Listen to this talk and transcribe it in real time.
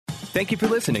Thank you for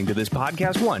listening to this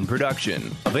Podcast One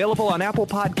production. Available on Apple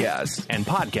Podcasts and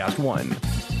Podcast One.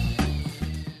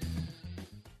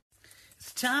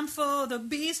 It's time for the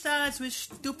B-sides with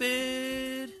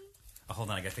Stupid. Oh, hold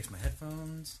on, I gotta fix my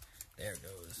headphones. There it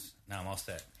goes. Now I'm all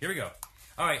set. Here we go.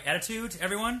 All right, attitude,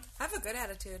 everyone. I have a good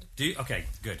attitude. Do you? Okay,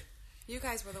 good. You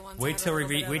guys were the ones. Wait till we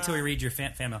read your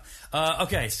fan mail.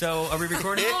 Okay, so are we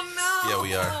recording? Oh no! Yeah,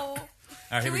 we are.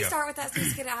 All right, Can we go. start with that so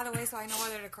just get it out of the way so I know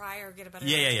whether to cry or get a better?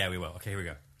 Yeah, we will. Okay, here we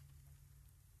go.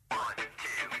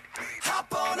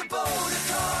 Hop on a boat,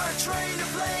 a car, a train, a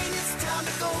plane. It's time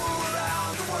to go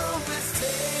around the world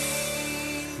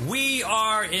with Tane. We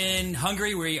are in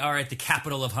Hungary. We are at the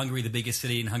capital of Hungary, the biggest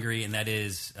city in Hungary, and that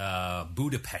is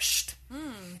Budapest.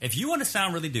 If you want to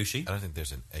sound really douchey, I don't think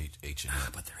there's an H in it.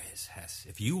 but there is, Hess.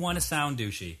 If you want to sound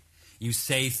douchey, you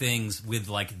say things with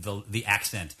like the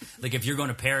accent. Like if you're going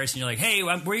to Paris and you're like, "Hey,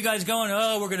 where are you guys going?"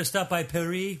 "Oh, we're going to stop by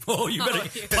Paris." Oh, you better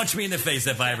punch me in the face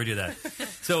if I ever do that.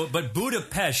 So, but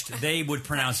Budapest, they would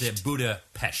pronounce it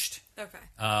Budapest.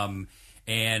 Okay.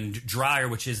 And Dreyer,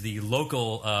 which is the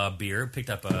local beer, picked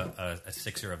up a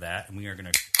sixer of that, and we are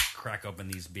going to crack open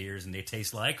these beers, and they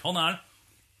taste like. Hold on.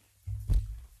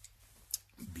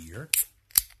 Beer.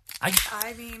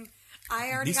 I mean,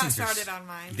 I already got started on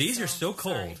mine. These are so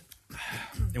cold. sorry.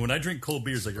 And when I drink cold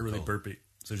beers, I get really burpy.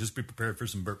 So just be prepared for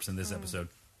some burps in this episode.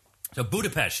 So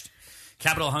Budapest,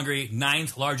 capital of Hungary,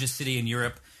 9th largest city in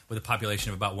Europe with a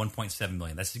population of about 1.7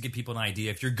 million. That's to give people an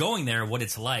idea. If you're going there, what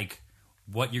it's like,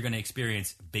 what you're going to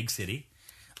experience, big city,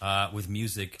 with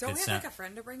music. Don't we have like a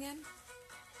friend to bring in?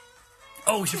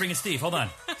 Oh, we should bring in Steve. Hold on.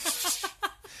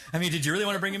 I mean, did you really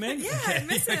want to bring him in? Yeah, I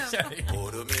miss him. Sorry.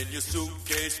 Put 'em in your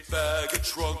suitcase, bag, and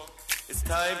trunk. It's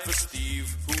time for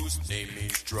Steve, whose name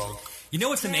is Drunk. You know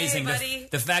what's Hey, amazing? buddy.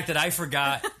 The fact that I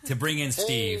forgot to bring in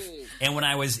Steve, and when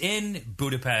I was in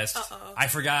Budapest, I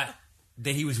forgot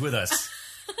that he was with us,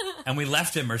 and we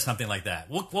left him or something like that.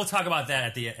 We'll talk about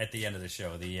that at the end of the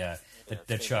show, the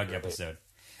Chug episode.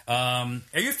 Are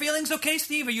your feelings okay,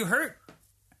 Steve? Are you hurt?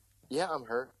 Yeah, I'm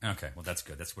hurt. Okay, well that's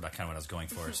good. That's what what I was going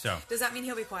for. So, Does that mean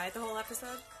he'll be quiet the whole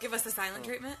episode? Give us the silent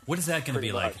treatment. what is that going to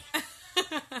be like?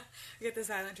 Get the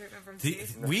silent treatment from The-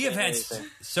 Steve. we have had Anything.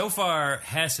 so far.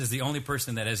 Hess is the only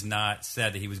person that has not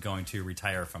said that he was going to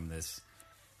retire from this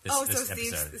So episode.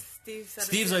 Steve said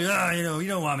Steve's it. like, you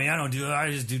don't want me. I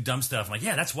just do dumb stuff. I'm like,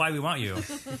 yeah, that's why we want you.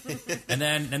 and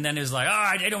then he's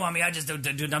like, they don't want me. I just do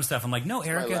dumb stuff. I'm like, no,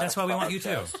 Erica, last that's why we want you too.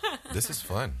 podcast. This is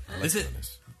fun. I like This is- doing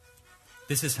this.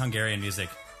 This is Hungarian music.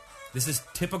 This is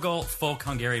typical folk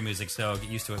Hungarian music. So get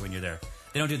used to it when you're there.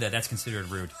 They don't do that. That's considered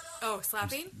rude. Oh,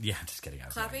 slapping, Yeah, I'm just kidding. I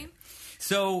was clapping,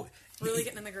 So really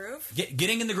getting in the groove.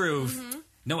 getting in the groove.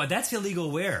 No, that's illegal.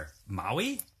 Where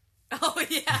Maui? Oh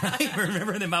yeah.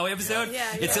 Remember the Maui episode?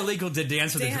 Yeah, It's yeah. illegal to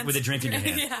dance with a drink in your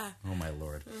hand. Yeah. Oh my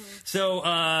lord! So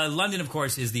London, of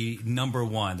course, is the number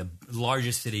one, the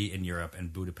largest city in Europe,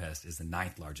 and Budapest is the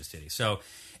 9th largest city. So,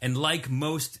 and like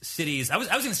most cities, I was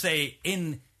going to say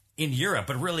in Europe,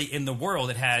 but really in the world,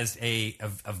 it has a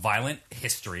violent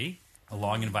history, a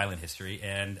long and violent history,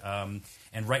 and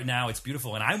right now it's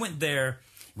beautiful. And I went there.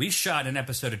 We shot an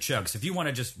episode of Chug. So if you want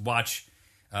to just watch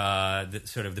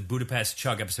the Budapest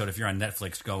Chug episode, if you're on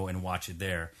Netflix, go and watch it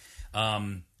there.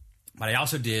 But I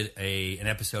also did an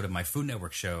episode of my Food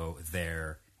Network show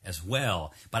there as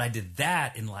well. But I did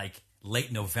that in like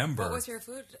late November. What was your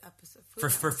food episode?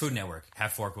 for Food Network?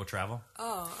 Half Fork Will Travel.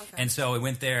 Oh, okay. And so I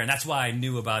went there, and that's why I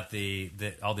knew about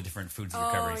all the different foods that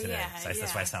you're covering today. yeah, So that's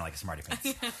yeah. why I sound like a smarty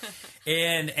pants.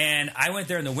 and I went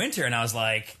there in the winter, and I was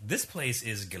like, this place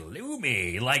is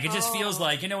gloomy. Like it just feels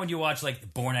like, when you watch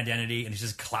like Born Identity, and it's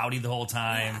just cloudy the whole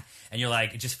time, Yeah. and you're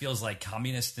like, it just feels like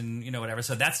communist and whatever.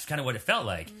 So that's kind of what it felt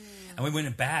like. And we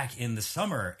went back in the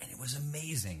summer, and it was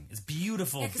amazing. It's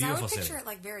beautiful, because I beautiful would city. picture it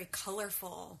like very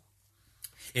colorful.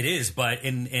 It is, but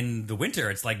in the winter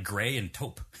it's like gray and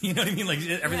taupe. You know what I mean? Like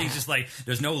everything's just like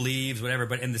there's no leaves, whatever.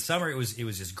 But in the summer it was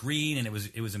just green and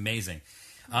it was amazing.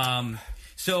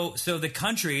 So the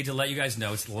country, to let you guys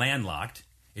know, it's landlocked.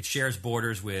 It shares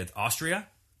borders with Austria,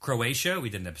 Croatia. We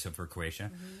did an episode for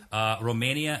Croatia,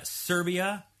 Romania,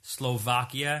 Serbia,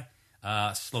 Slovakia,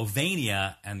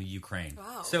 Slovenia, and the Ukraine.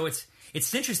 Wow. So it's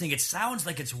interesting. It sounds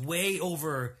like it's way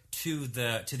over to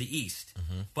the east,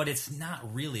 but it's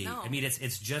not really. No. I mean,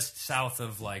 it's just south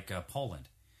of like Poland.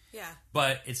 Yeah.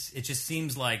 But it just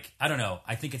seems like, I don't know.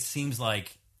 I think it seems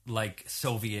like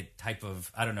Soviet type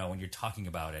of, I don't know when you're talking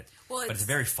about it. Well, but it's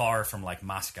very far from like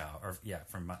Moscow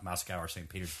from Moscow or St.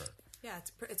 Petersburg. Yeah,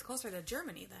 it's closer to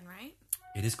Germany then, right?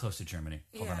 It is close to Germany.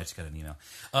 Hold on, Yeah. I just got an email.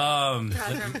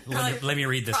 Let me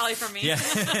read this. Probably from me.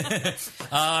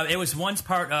 Yeah. It was once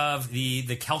part of the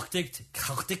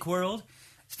Celtic world.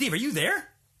 Steve, are you there?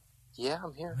 Yeah,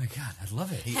 I'm here. Oh my God, I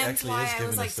love it. He Hence actually why is I giving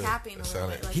was like us a tapping a little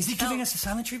silent- bit. Like, Is he giving oh, us a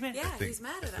silent treatment? Yeah, think- he's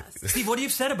mad at us. Steve, what are you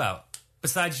upset about?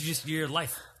 Besides just your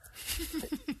life.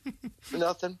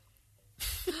 Nothing.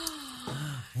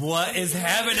 What is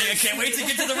happening? I can't wait to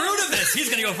get to the root of this. He's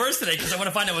going to go first today because I want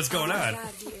to find out what's going Oh my on. God,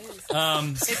 he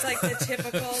is. It's like the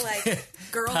typical like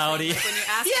girl Pouty. thing, like when you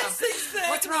ask them,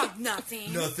 "What's wrong?"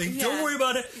 Nothing. Nothing. Yeah. Don't worry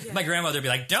about it. Yeah. My grandmother would be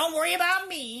like, "Don't worry about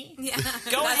me." Yeah.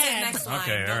 Go That's ahead. his next line.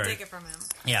 Okay, all Don't right. take it from him.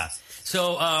 Yeah.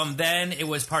 So then it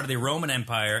was part of the Roman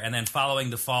Empire, and then following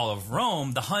the fall of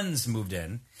Rome, the Huns moved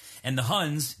in, and the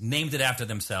Huns named it after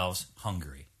themselves,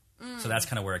 Hungary. So that's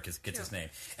kind of where it gets its name.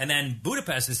 And then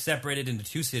Budapest is separated into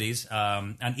two cities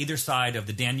on either side of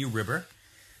the Danube River.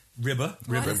 The Danube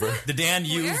Where? River.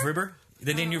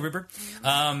 The Danube River.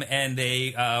 And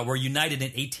they were united in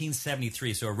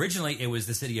 1873. So originally it was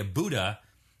the city of Buda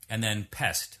and then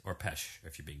Pest, or Pesh,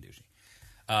 if you're being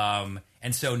douchey.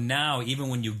 And so now, even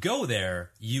when you go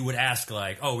there, you would ask,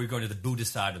 like, oh, we're going to the Buda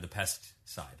side or the Pest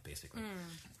side, basically.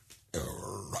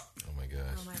 Oh my gosh.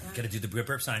 Oh my God. Got to do the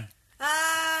burp sign.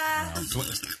 Ah.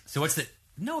 So what's the...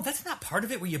 No, that's not part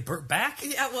of it where you burp back.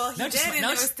 Yeah, well, he Now it did, just- and now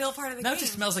it it's- was still part of the Now game. it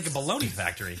just smells like a bologna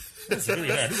factory. This is really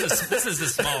bad. This is a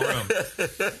small room.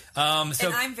 So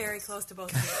and I'm very close to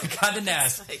both of you. Condé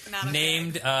Nast Like, not okay.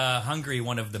 named Hungary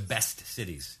one of the best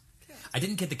cities. I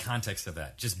didn't get the context of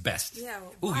that. Just best. Yeah,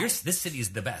 Ooh, why? this city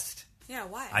is the best. Yeah,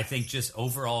 why? I think just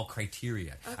overall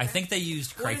criteria. I think they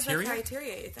used What is the criteria.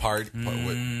 criteria, you think?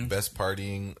 Mm. Best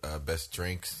partying, best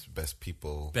drinks, best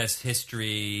people. Best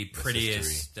history,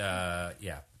 prettiest,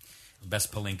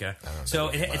 best Palinka. don't So know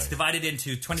what it's mine- divided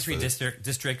into 23 That's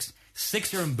districts.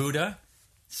 6 are in Buda,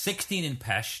 16 in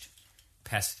Pest.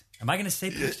 Am I going to say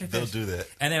Pest or They'll Pest? do that.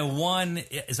 And then 1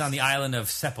 is on the island of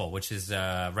Sepal, which is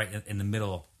right in the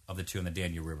middle of the two on the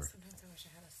Danube River. Sometimes I wish I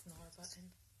had a snore button.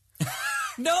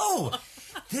 No,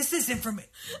 this is information.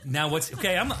 Now what's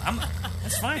okay? I'm.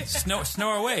 That's fine.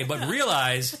 Snore away, but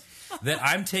realize that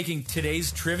I'm taking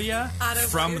today's trivia Out of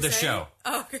from what the you're show. saying?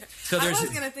 Oh, okay. So I there's- was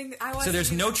going to think... So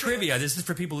there's no trivia. This is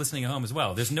for people listening at home as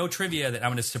well. There's no trivia that I'm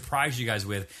going to surprise you guys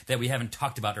with that we haven't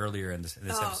talked about earlier in this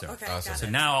Oh, episode. okay, Awesome. got So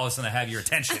it. now all of a sudden I have your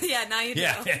attention. Yeah, now you do.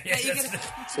 Yeah, yeah, you yeah. can...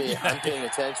 See, I'm paying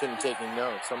attention and taking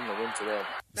notes. I'm going to win today.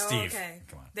 Oh, Steve, okay.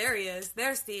 come on. There he is.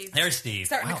 There's Steve. There's Steve.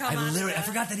 Starting to come on to I that.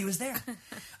 forgot that he was there.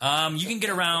 You can get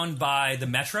around by the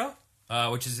Metro,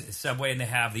 which is a subway, and they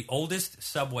have the oldest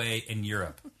subway in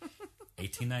Europe.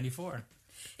 1894.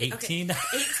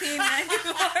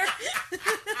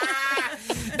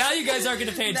 1894. Now you guys aren't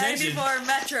going to pay attention. 94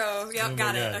 Metro. Yep, Oh,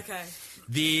 got my it. God.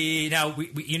 Okay. Now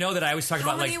we you know that I always talk How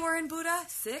about many like were in Buda?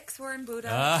 6 were in Buda.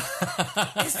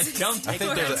 don't I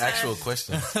think those are actual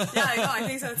questions. Yeah, I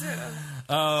think so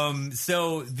too.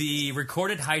 So the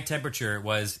recorded high temperature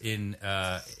was in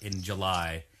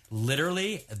July,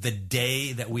 literally the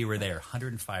day that we were there,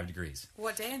 105 degrees.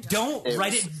 What day in July? Don't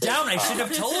write it down. I should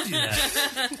have told you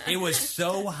that. It was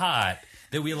so hot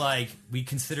that we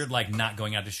considered like not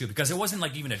going out to shoot because it wasn't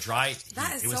like even a dry heat.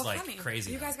 That is It was so like funny.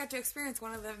 crazy. You hot. guys got to experience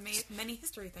one of the many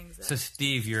history things. So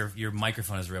Steve, your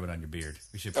microphone is rubbing on your beard.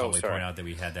 We should probably sorry. point out that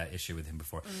we had that issue with him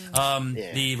before. Yeah.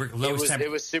 The lowest temperature.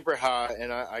 It was super hot,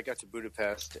 and I got to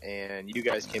Budapest, and you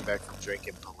guys came back from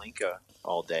drinking Palinka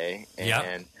all day, and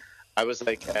Yeah. I was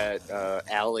like at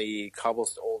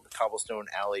old cobblestone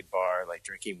alley bar, like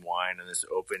drinking wine in this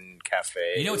open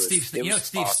cafe. You know what It was- Steve's it you know was what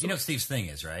Steve's awesome. you know what Steve's thing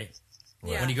is, right?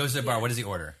 Yeah. When he goes to the bar, Yeah. what does he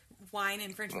order? Wine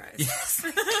and French fries.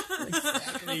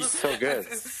 So good.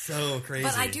 So crazy.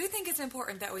 But I do think it's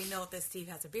important that we note that Steve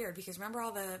has a beard because remember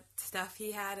all the stuff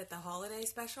he had at the holiday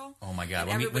special? Oh my god! And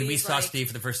When we everybody's saw like- Steve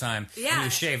for the first time, and Yeah. he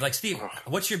was shaved. Like Steve,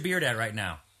 what's your beard at right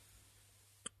now?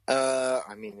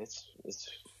 I mean,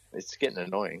 it's getting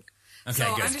annoying. Okay,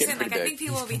 So good. I'm just saying, like, I think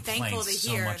people will be Complains thankful to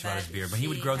so hear much about that his beard. When he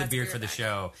would he grow the has beard beard for the back.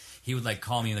 show, he would like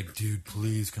call me like, "Dude,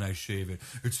 please, can I shave it?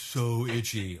 It's so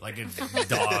itchy, like a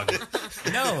dog."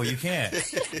 No, you can't.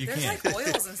 You There's can't. like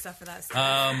oils and stuff for that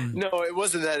stuff. No, it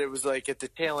wasn't that. It was like at the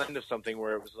tail end of something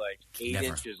where it was like 8 Never.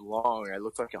 inches long. I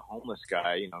looked like a homeless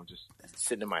guy, just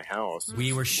sitting in my house.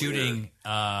 We were Weird. shooting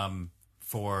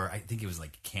for I think it was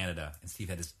like Canada, and Steve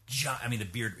had this giant. I mean, the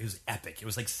beard it was epic. It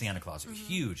was like Santa Claus. It was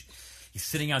huge. He's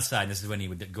sitting outside. And this is when he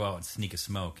would go out and sneak a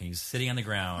smoke, and he's sitting on the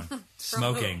ground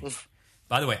smoking.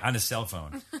 By the way, on his cell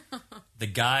phone, the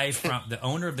guy from the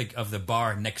owner of the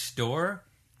bar next door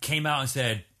came out and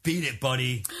said, "Beat it,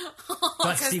 buddy."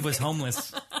 Thought Steve was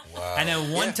homeless. Wow. And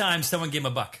then one time, someone gave him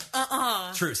a buck.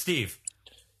 True, Steve.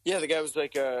 Yeah, the guy was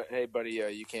like, "Hey, buddy,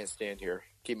 you can't stand here.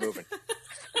 Keep moving."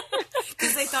 Because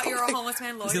Because they thought you were a homeless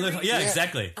man lawyer. Yeah,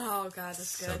 exactly. Oh god,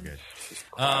 that's good. So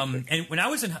good. And when I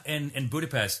was in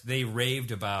Budapest, they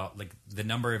raved about like the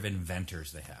number of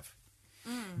inventors they have.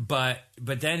 But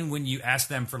then when you ask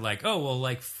them for like, oh well,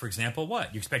 like for example,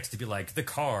 what you expect it to be like the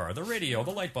car, the radio,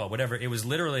 the light bulb, whatever. It was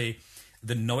literally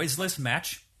the noiseless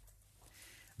match,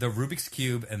 the Rubik's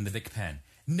Cube, and the Bic pen.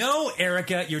 No,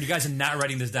 Erica, you guys are not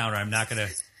writing this down, or I'm not going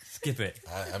to skip it.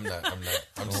 I'm not. I'm just,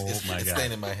 Oh, my it's God.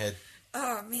 staying in my head.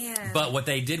 Oh man. But what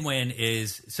they did win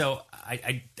is, so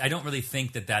I don't really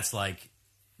think that's like,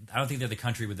 I don't think they're the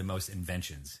country with the most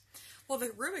inventions. Well, the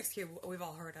Rubik's Cube we've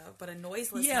all heard of, but a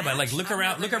noiseless Yeah, but like match, look I've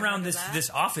around never heard of this that. this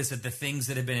office at the things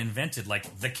that have been invented,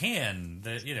 like the can,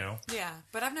 Yeah,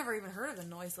 but I've never even heard of the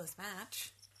noiseless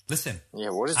match. Listen, Yeah,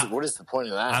 what is the point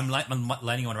of that? I'm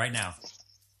lighting one right now.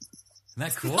 Isn't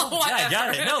that cool? No, Yeah, I got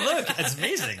whatever. it. No, look, it's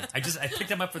amazing. I picked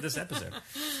them up for this episode.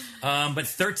 But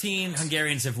 13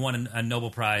 Hungarians have won a Nobel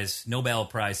Prize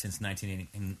since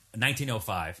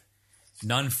 1905.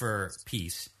 None for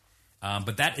peace.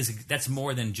 But that's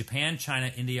more than Japan,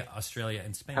 China, India, Australia,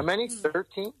 and Spain. How many?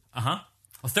 13? Well,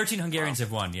 13 Hungarians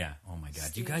have won. Yeah. Oh my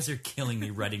God, you guys are killing me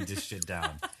writing this shit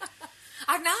down.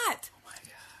 I'm not. Oh my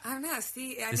god. I'm not.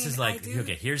 See, This mean, is like I do.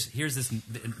 okay. Here's this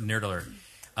nerd alert.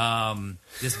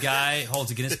 This guy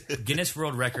holds a Guinness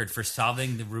World Record for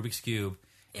solving the Rubik's Cube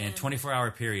in a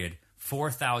 24-hour period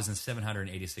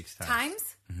 4,786 times.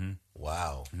 Times?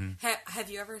 Wow. Have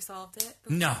you ever solved it?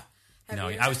 before? No, Have no.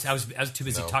 you I was too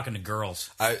busy No. talking to girls.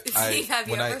 Steve, have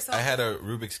you when ever I solved had a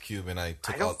Rubik's Cube and I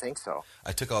took I don't think so.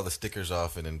 I took all the stickers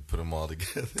off and then put them all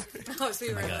together. Oh, so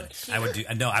you were a God, little cheater. I would do.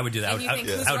 No, I would do that. And you think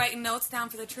who's I would, writing notes down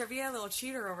for the trivia? A little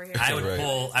cheater over here. I would Right.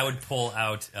 pull. I would pull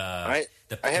out I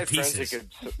the had pieces. friends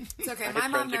that could. It's okay. I My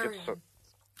had mom friends that never. could Even...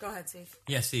 Go ahead, Steve.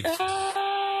 Yeah, Steve.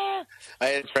 I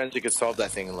had friends that could solve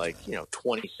that thing in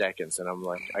 20 seconds, and I'm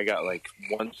like, I got like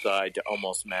one side to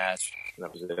almost match, and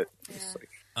that was it. Just like,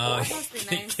 That must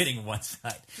be nice. Getting one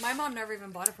side. My mom never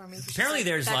even bought it for me. She's Apparently, like,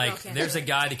 there's "That girl like can't there's do a it."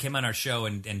 guy that came on our show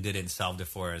and did it and solved it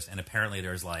for us. And apparently,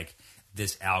 there's like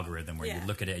this algorithm where you Yeah.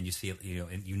 look at it and you see it,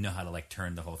 and you know how to like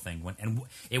turn the whole thing.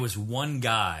 It was one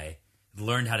guy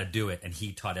learned how to do it, and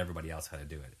he taught everybody else how to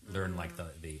do it. Learn like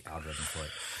the algorithm for it.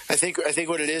 I think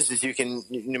what it is you can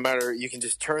you can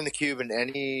just turn the cube in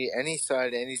any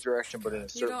side, any direction, but in a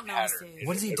certain don't know, pattern. Steve.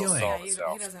 What is he It'll doing? solve Yeah,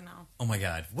 itself. he doesn't know. Oh my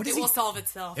God! What is It he? will solve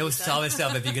itself. It will he said. solve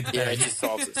itself if you get the Yeah, it just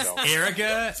solves itself.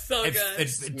 Erica, So good.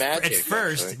 at Magic,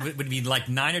 first, actually. would be like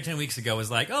 9 or 10 weeks ago,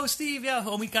 was like, oh, Steve, yeah,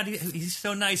 oh my God, he's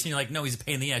so nice. And you're like, no, he's a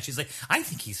pain in the ass. She's like, I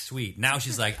think he's sweet. Now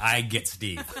she's like, I get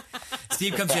Steve.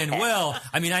 Steve comes in, well,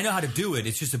 I mean, I know how to do it.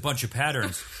 It's just a bunch of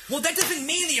patterns. Well, that doesn't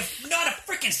mean that you know how to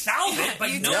freaking solve it, but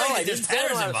You knowing No, that I there's didn't say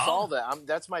patterns how to involved. solve it.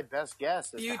 That's my best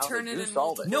guess. As You to how turn they it do in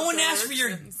solve it. No one asked for your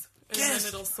directions, and guess. then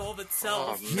it'll solve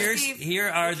itself. Here Steve,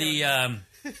 are the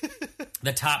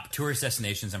top tourist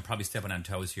destinations. I'm probably stepping on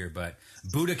toes here, but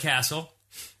Buda Castle.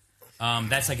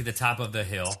 That's like at the top of the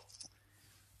hill.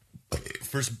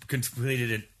 First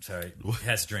completed it. Sorry,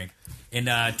 has a drink in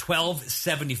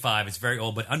 1275. It's very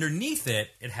old, but underneath it,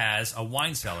 it has a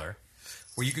wine cellar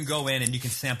where you can go in and you can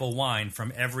sample wine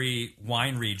from every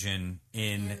wine region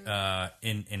in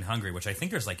Hungary, which I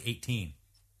think there's like 18.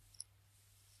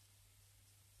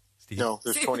 Steve? No,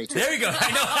 there's 22. There you go.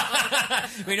 I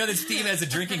know. We know that Steve has a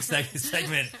drinking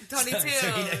segment. 22.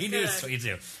 So he knew it's Good.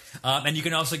 22. And you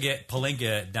can also get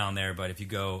Palinka down there, but if you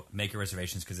go, make your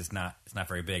reservations because it's not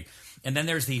very big. And then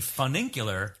there's the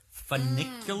funicular.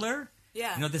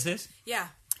 Yeah. You know what this is? Yeah.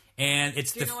 And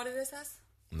it's Do you know what it is, as?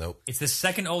 Nope. it's the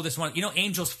second oldest one. You know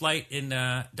Angel's Flight in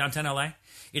downtown LA?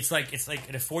 It's like at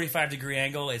a 45-degree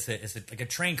angle. It's like a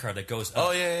train car that goes up.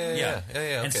 Oh yeah.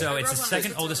 And Okay. so it's the Rub on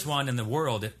second those oldest toes. one in the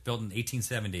world, built in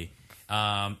 1870.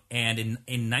 And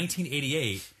in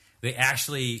 1988, they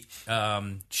actually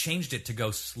changed it to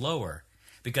go slower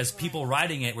because people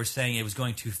riding it were saying it was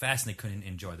going too fast and they couldn't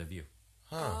enjoy the view.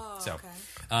 Oh, So, okay.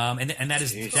 and that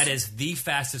is the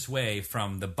fastest way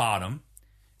from the bottom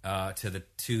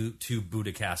to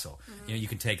Buda Castle. You know, you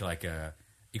can take like a.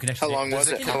 You can actually. How long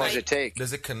was it? Can How you long did write- it take?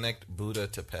 Does it connect Buddha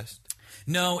to Pest?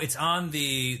 No, it's on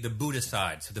the Buddha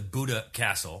side, so the Buddha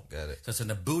Castle. Got it. So it's on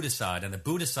the Buddha side, and the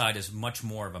Buddha side is much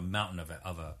more of a mountain of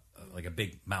a like a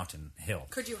big mountain hill.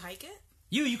 Could you hike it?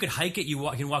 You could hike it. You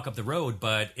can walk up the road,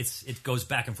 but it goes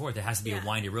back and forth. It has to be a Yeah.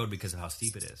 windy road because of how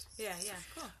steep it is. Yeah,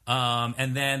 cool.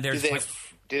 And then Do there's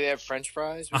they have French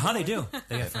fries? they do.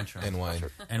 They got French fries And wine.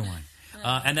 and wine.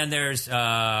 And then there's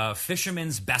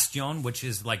Fisherman's Bastion, which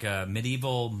is like a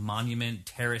medieval monument,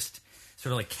 terraced,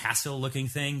 sort of like castle-looking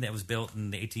thing that was built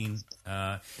in the 18...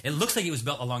 it looks like it was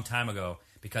built a long time ago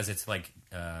because it's like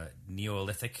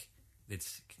Neolithic.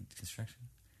 It's construction.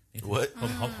 What?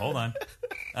 Hold on.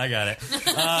 I got it.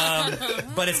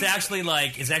 But it's actually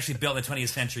built in the 20th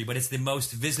century, but it's the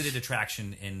most visited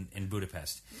attraction in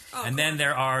Budapest. Oh, and then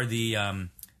there are the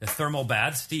thermal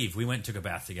baths. Steve, we went and took a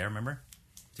bath together, remember?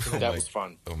 That was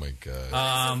fun. Oh my god.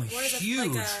 What is it,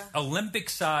 Huge, like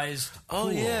Olympic-sized Oh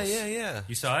pools. yeah.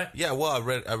 You saw it? Yeah, well,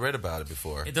 I read about it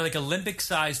before. They're like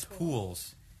Olympic-sized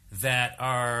pools that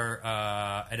are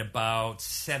at about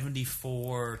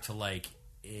 74 to like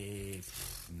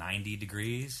 90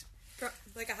 degrees.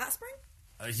 like a hot spring?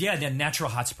 Yeah, the natural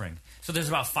hot spring. So there's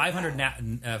about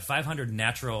 500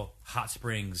 natural hot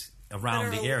springs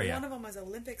around the area. One of them was an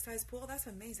Olympic-sized pool. That's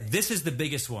amazing. This is the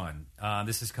biggest one.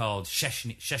 This is called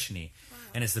Szechenyi,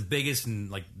 and it's the biggest and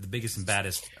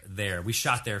baddest there. We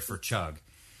shot there for Chug.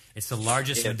 It's the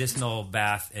largest medicinal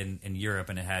bath in Europe,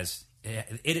 and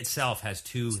it itself has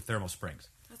 2 thermal springs.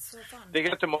 That's so fun. They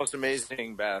got the most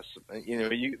amazing baths.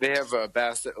 They have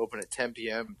baths that open at 10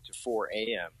 p.m. to 4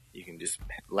 a.m. You can just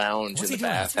lounge What's in he the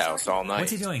doing? bathhouse all night.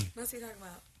 What's he doing? What's he talking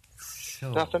about?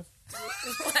 So, Nothing.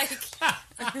 Like,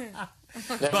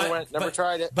 Never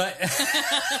tried it. But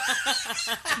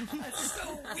so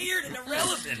weird and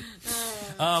irrelevant.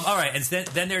 All right, and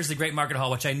then there's the Great Market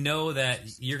Hall, which I know that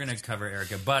you're going to cover,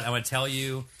 Erica. But I want to tell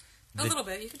you a little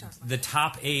bit. You can talk about the it.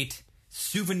 top 8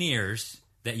 souvenirs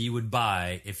that you would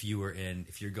buy if you're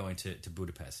going to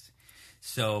Budapest.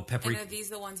 So And are these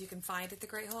the ones you can find at the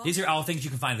Great Hall? These are all things you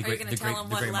can find at Are the you Great going to tell them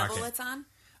the what Great level Market. it's on?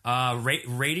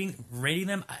 Rating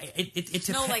them. It depends.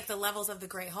 No, like the levels of the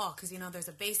Great Hall, because there's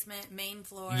a basement, main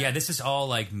floor. Yeah, this is all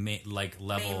like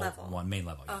level level. 1, main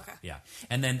level. Yeah. Okay. Yeah,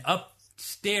 and then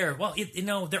upstairs. Well,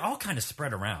 they're all kind of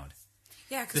spread around.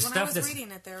 Yeah, because the when I stuff was that's-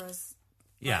 reading it, there was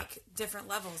Yeah. different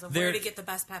levels of There- where to get the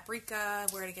best paprika,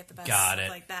 where to get the best Got it.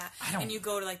 like that, I don't- and you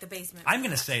go to like the basement. I'm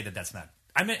going to say that's not.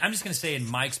 I'm just going to say in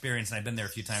my experience, and I've been there a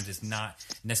few times, it's not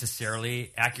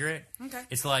necessarily accurate. Okay.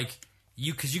 It's like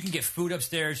because you can get food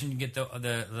upstairs and you can get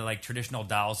the like traditional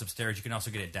dolls upstairs. You can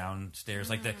also get it downstairs.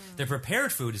 Like the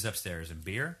prepared food is upstairs and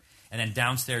beer, and then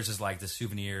downstairs is like the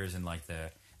souvenirs and like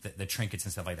the trinkets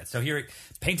and stuff like that. So here,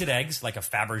 painted eggs, like a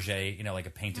Fabergé, like a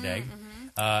painted egg.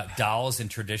 Dolls in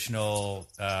traditional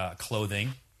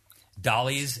clothing.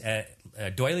 Doilies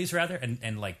rather,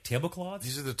 and like tablecloths.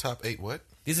 These are the top 8 what?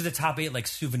 These are the top 8 like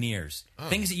souvenirs,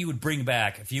 things that you would bring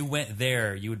back if you went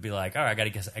there. You would be like, "All right, I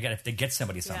got to get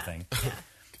somebody something." Yeah.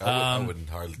 I wouldn't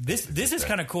hardly. This is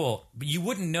kind of cool, but you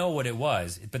wouldn't know what it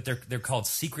was. But they're called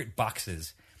secret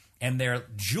boxes, and they're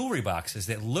jewelry boxes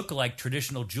that look like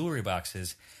traditional jewelry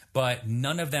boxes, but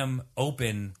none of them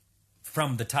open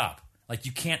from the top. Like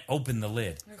you can't open the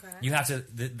lid. Okay. You have to.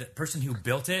 The person who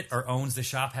built it or owns the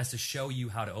shop has to show you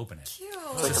how to open it. Cute.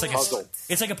 So it's like puzzle.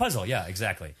 It's like a puzzle. Yeah,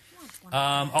 exactly.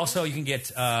 Also, you can get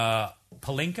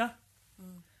palinka,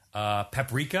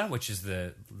 paprika, which is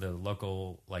the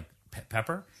local like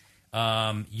pepper,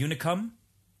 unicum,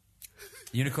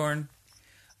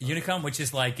 which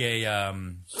is like a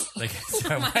like.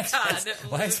 Sorry, Oh my God,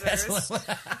 why is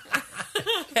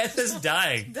Hess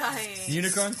dying? Dying.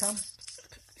 Unicorn come.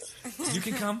 You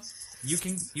can come. You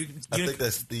can. I think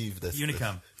that's Steve. That's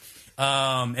Unicum.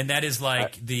 And that is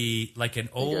like an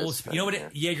old, guys- you know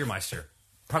what? Jägermeister.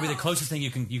 Probably the closest thing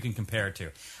you can compare it to.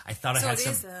 I thought So I had it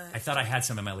some. is I thought I had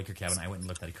some in my liquor cabinet. I went and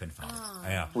looked at it. I couldn't find it.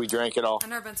 Yeah. We drank it all. I've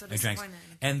never been so I drank. disappointed.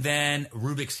 And then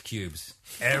Rubik's cubes.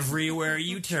 Everywhere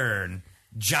you turn,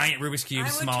 giant Rubik's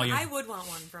cubes, small. I would want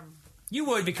one from. You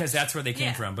would because that's where they came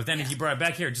Yeah. from. But then if you brought it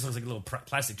back here, it just looks like a little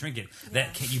plastic trinket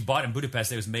that you bought in Budapest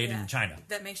that was made in China.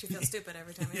 That makes you feel stupid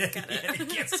every time you look at it. I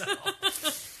guess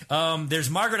so. There's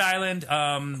Margaret Island,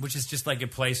 which is just like a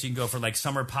place you can go for like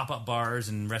summer pop-up bars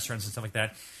and restaurants and stuff like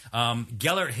that.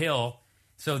 Gellert Hill.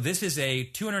 So this is a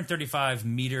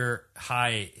 235-meter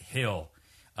high hill,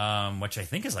 which I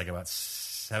think is like about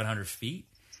 700 feet,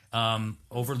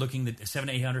 overlooking the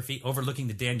 700-800 feet, overlooking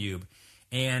the Danube.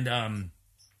 And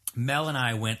Mel and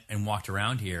I went and walked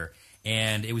around here,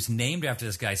 and it was named after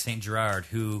this guy, St. Gerard,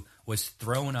 who was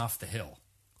thrown off the hill.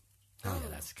 Oh, yeah,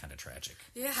 that's kind of tragic.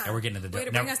 Yeah. Now we're getting to the way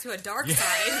to bring us to a dark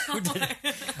side.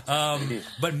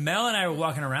 But Mel and I were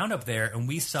walking around up there, and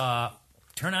we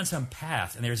turned on some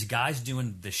path, and there's guys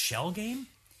doing the shell game.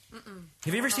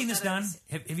 Have you ever seen this done?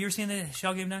 Have you ever seen the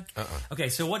shell game done? Okay,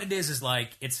 so what it is like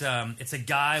it's a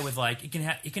guy with like you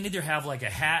can either have like a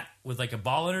hat with like a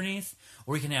ball underneath,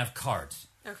 or you can have cards.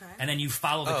 Okay. And then you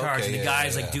follow the Oh, cards, okay, and the yeah,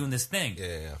 guy's yeah, like yeah. doing this thing.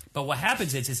 Yeah. But what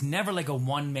happens is it's never like a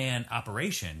one-man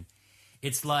operation.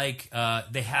 It's like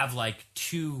they have like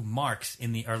two marks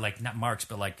in the, or like not marks,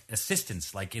 but like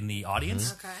assistants like in the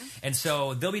audience. Okay. And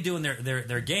so they'll be doing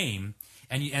their game,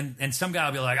 and some guy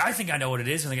will be like, I think I know what it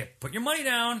is, and they get, put your money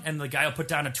down, and the guy will put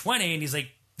down a 20, and he's like,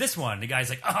 this one. The guy's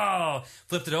like, oh,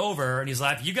 flipped it over, and he's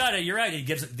like, you got it, you're right. He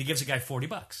gives the guy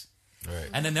 $40. Right.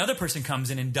 And then the other person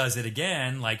comes in and does it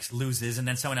again, like loses, and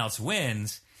then someone else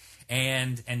wins.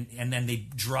 And then they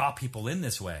draw people in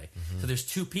this way. So there's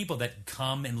two people that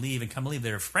come and leave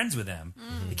that are friends with them.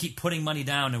 They keep putting money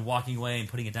down and walking away and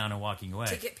putting it down and walking away.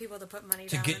 To get people to put money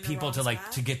to down get in people the to wrong like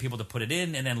spot? to get people to put it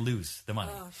in and then lose the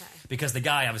money. Oh, okay. Because the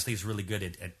guy obviously is really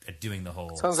good at doing the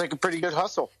whole. Sounds like a pretty good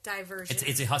hustle. Diversion.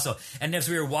 It's a hustle. And as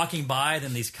we were walking by,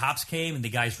 then these cops came and the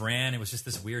guys ran. It was just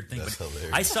this weird thing. That's But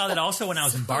hilarious. I saw that also when I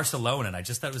was in Barcelona, and I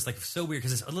just thought it was like so weird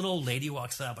because this little old lady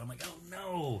walks up, and I'm like, oh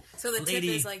no. So the lady.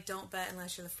 tip is like, don't bet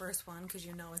unless you're the first one because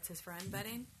you know it's his friend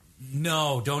betting.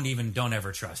 No, don't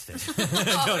ever trust it.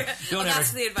 Well,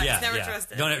 that's the advice. Never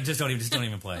trust it. Don't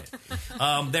even play it.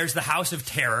 There's the House of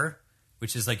Terror,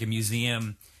 which is like a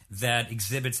museum that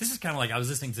exhibits. This is kind of like I was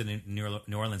listening to the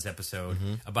New Orleans episode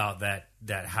about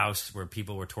that house where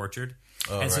people were tortured,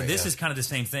 and so this is kind of the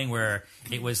same thing where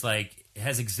it was like it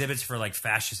has exhibits for like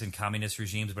fascist and communist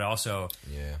regimes, but also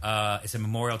it's a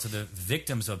memorial to the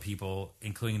victims of people,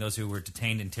 including those who were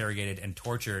detained, interrogated, and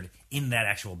tortured in that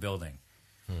actual building.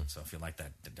 So if you like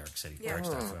that, the dark city park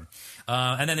stuff.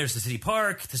 And then there's the city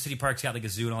park. The city park's got like a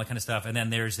zoo and all that kind of stuff. And then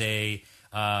there's an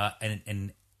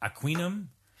aquinum,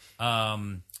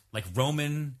 like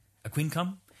Roman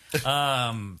aquincum,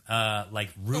 like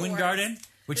ruin garden,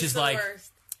 which It's is the like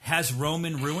worst. has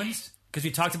Roman ruins. Because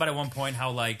we talked about at one point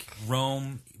how like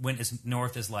Rome went as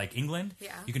north as like England.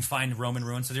 Yeah. You can find Roman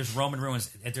ruins. So there's Roman ruins.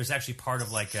 There's actually part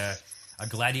of like a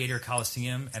gladiator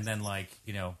coliseum, and then like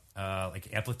like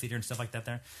amphitheater and stuff like that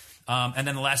there. And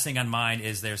then the last thing on mine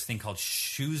is there's a thing called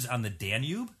Shoes on the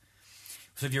Danube.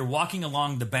 So if you're walking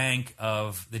along the bank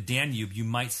of the Danube, you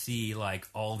might see like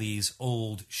all these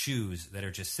old shoes that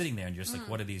are just sitting there, and you're just like,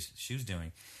 what are these shoes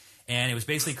doing? And it was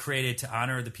basically created to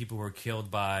honor the people who were killed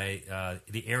by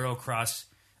the Arrow Cross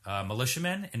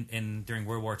militiamen during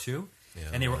World War II. Yeah,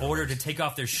 and they were ordered to take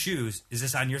off their shoes. Is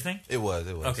this on your thing? It was.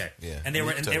 Okay. Yeah. And they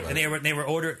were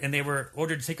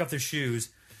ordered to take off their shoes,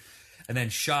 and then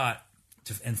shot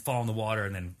and fall in the water,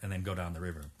 and then go down the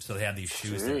river. So they had these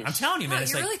shoes. There. I'm telling you, man, Wow,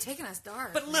 it's you're like. really taking us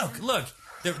dark. But look,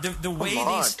 the way Come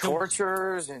on, these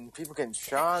tortures and people getting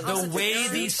shot. the How's way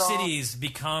it these going? cities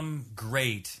become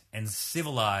great and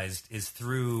civilized is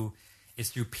through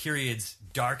periods,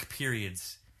 dark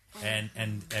periods, and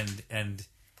you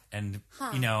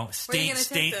know Where are you gonna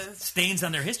take this? stains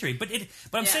on their history. But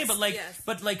I'm Yes, saying, yes.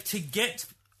 but to get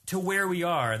to where we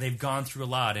are, they've gone through a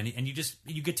lot, and you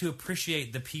get to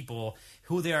appreciate the people,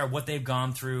 who they are, what they've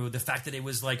gone through, the fact that it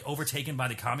was like overtaken by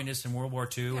the communists in World War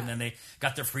II, and then they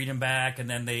got their freedom back, and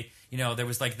then there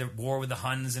was like the war with the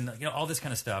Huns, and all this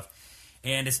kind of stuff.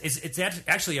 And it's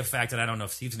actually a fact, and I don't know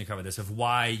if Steve's going to cover this, of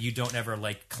why you don't ever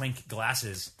like clink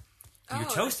glasses when you're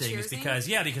Oh, toasting. Is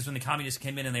cheersing? because when the communists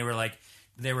came in and they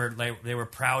were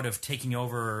proud of taking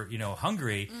over,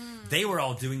 Hungary. They were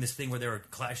all doing this thing where they were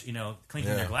clinking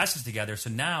their glasses together. So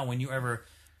now, when you ever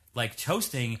like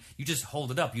toasting, you just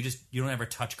hold it up. You don't ever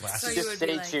touch So glasses. you Just would say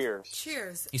be like, cheers.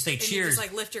 Cheers. You say And cheers. You just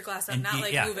like lift your glass up, And not you-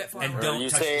 like yeah, move it forward. and Or don't you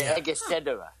touch say yeah.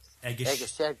 Egeshedera.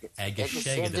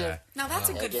 Egeshegedera. Now that's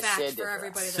a good fact for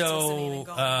everybody that's listening So, and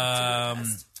going to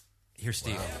Budapest. Here's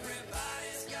Steve.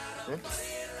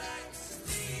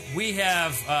 We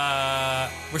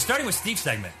have. We're starting with Steve's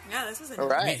segment. Yeah, this is a All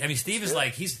right. I mean, Steve is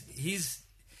like he's.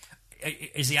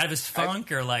 Is he out of his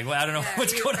funk or like? Well, I don't know Yeah,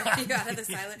 what's you, going on. You out of the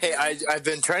silent. Hey, I've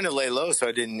been trying to lay low so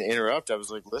I didn't interrupt. I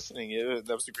was like listening.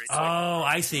 That was a great segment. Oh,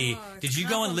 I see. Oh, Did you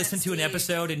go and listen to an Steve.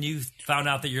 episode and you found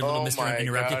out that you're little Mr. my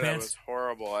Interrupted God, that Pants? was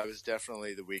horrible. I was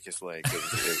definitely the weakest link. It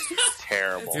was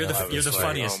terrible. You're I the was like,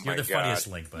 funniest. oh you're my the funniest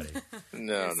God. link, buddy.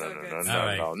 No, You're so good. no, All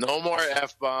right. no. No more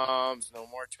F-bombs. No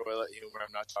more toilet humor.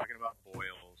 I'm not talking about boils.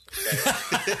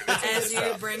 Okay? As you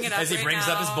bring it up, As he right brings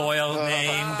now. up his boil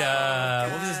named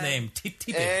what was his God. name?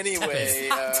 Anyway,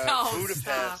 Stop.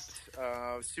 Budapest,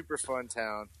 super fun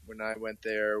town. When I went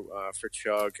there for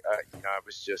Chug, I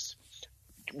was just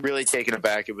really taken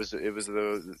aback. It was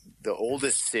the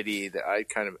oldest city that I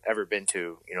kind of ever been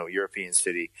to. European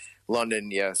city. London,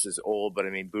 yes, is old, but I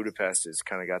mean Budapest has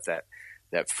kind of got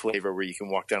that flavor where you can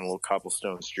walk down a little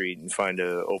cobblestone street and find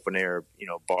a open air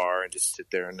bar and just sit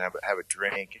there and have a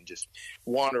drink and just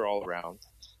wander all around.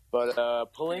 But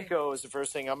Palinka is the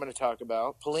first thing I'm going to talk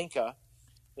about. Palinka.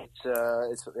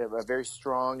 It's a very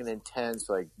strong and intense,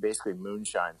 like basically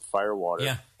moonshine, firewater.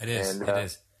 Yeah, it is. And, It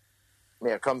is.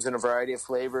 Yeah, it comes in a variety of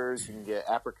flavors. You can get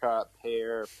apricot,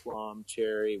 pear, plum,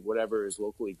 cherry, whatever is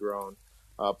locally grown.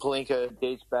 Palinka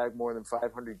dates back more than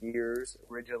 500 years.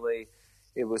 Originally,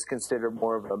 it was considered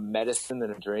more of a medicine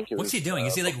than a drink. What's he doing?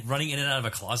 Is he like running in and out of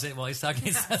a closet while he's talking?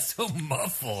 It's not so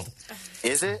muffled.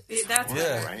 Is it? That's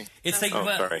Yeah. Right. It's like, Oh,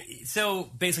 well, sorry. so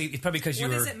basically, it's probably because you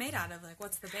What were. is it made out of? Like,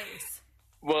 what's the base?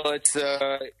 Well, it's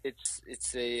a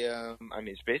I mean,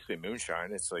 it's basically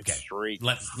moonshine. It's like straight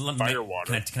Let fire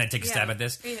water. Can I take a stab Yeah. at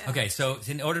this? Yeah. Okay, so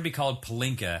in order to be called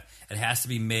Palinka, it has to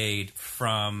be made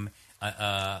from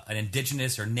an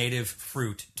indigenous or native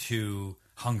fruit to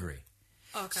Hungary.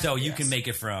 Okay. So you can make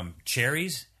it from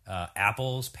cherries,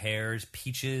 apples, pears,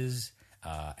 peaches,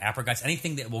 apricots,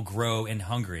 anything that will grow in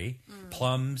Hungary,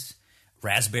 plums,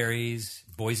 raspberries,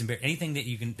 boysenberry, anything that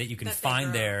you can That they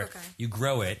find grow. there. Okay. You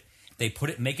grow it. They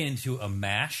make it into a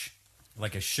mash,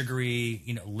 like a sugary,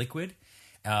 liquid,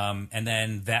 and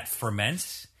then that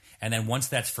ferments. And then once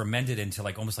that's fermented into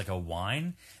like almost like a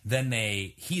wine, then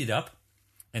they heat it up.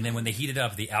 And then when they heat it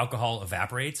up, the alcohol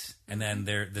evaporates, and then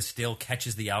the still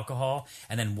catches the alcohol,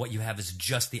 and then what you have is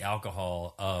just the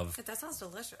alcohol of That sounds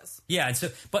delicious. yeah. And so,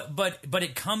 but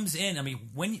it comes in. I mean,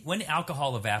 when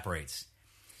alcohol evaporates,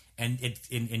 and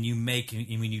you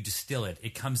when you distill it,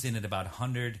 it comes in at about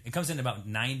 100. It comes in about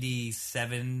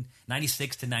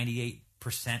 96 to 98%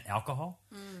 alcohol.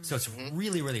 So it's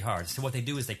really really hard. So what they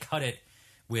do is they cut it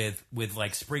with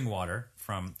like spring water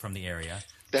from the area.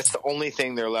 That's the only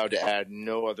thing they're allowed to add.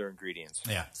 No other ingredients.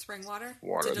 Yeah. Spring water?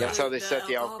 Water. To That's how dilute they set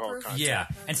the alcohol proof? content. Yeah,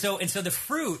 and so the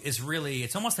fruit is really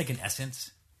it's almost like an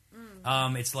essence.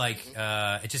 It's like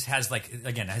it just has like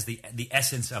again it has the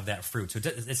essence of that fruit. So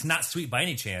it's not sweet by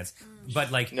any chance,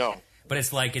 but like No. But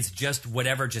it's just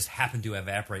whatever just happened to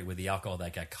evaporate with the alcohol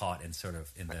that got caught in sort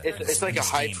of in the. It's like a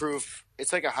steam. high proof.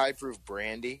 It's like a high proof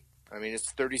brandy. I mean,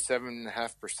 it's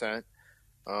 37.5%.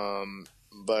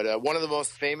 But one of the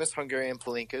most famous Hungarian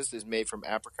palinkas is made from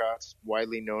apricots,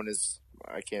 widely known as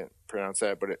I can't pronounce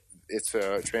that, but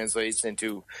it translates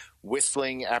into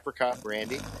whistling apricot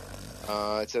brandy.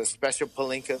 It's a special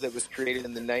palinka that was created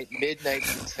in the mid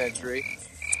 19th century.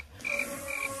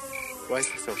 Why is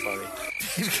it so funny?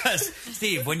 Because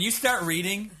Steve, when you start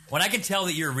reading, when I can tell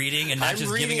that you're reading and not I'm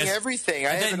just reading giving us everything.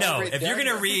 I have it no, all right if you're down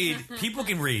going to here. read, people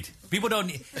can read. People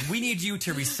don't. We need you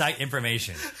to recite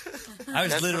information. I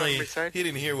was That's what literally. I'm reciting. He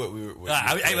didn't hear what we were. What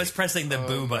I was pressing the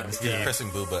boo button, Steve, pressing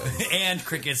boo button. and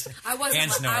crickets, I and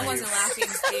wasn't snoring. laughing,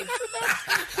 Steve.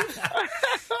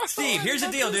 Steve, here's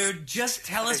the deal, dude. Just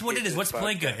tell us what it is. What's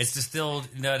Palinka? It's distilled,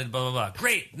 blah, blah, blah.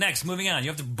 Great. Next, moving on. You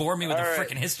have to bore me with All the right.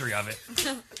 freaking history of it.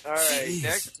 All right. Jeez.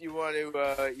 Next, you want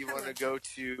to go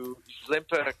to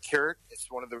Limpa Kurt. It's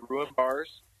one of the ruined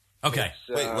bars. Okay.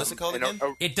 It's, Wait, what's it called in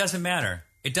again? It doesn't matter.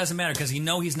 It doesn't matter because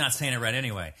he's not saying it right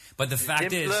anyway. But the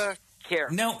fact is, Limpa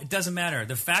Kurt. no, it doesn't matter.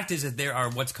 The fact is that there are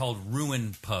what's called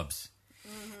ruin pubs,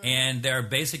 and there are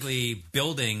basically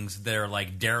buildings that are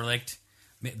like derelict.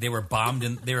 They were bombed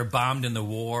in the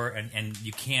war, and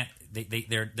you can't.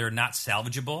 They're not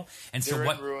salvageable. And so They're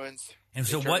what? in ruins. And They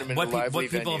so turn what? them What, into lively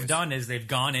people have venues. done is they've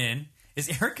gone in. Is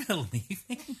Eric going to leave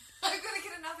me? I'm going to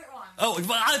get another one. Oh,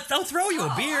 well, I'll throw you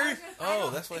a beer. Oh,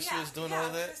 that's why she was doing all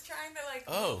of that? Just trying to like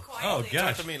Oh. quietly. Oh,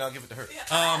 gosh. Talk to me and I'll give it to her. Okay,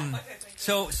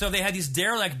 thank you. So they had these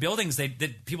derelict buildings that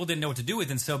people didn't know what to do with,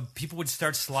 and so people would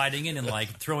start sliding in and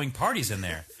like throwing parties in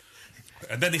there.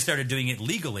 And then they started doing it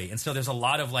legally, and so there's a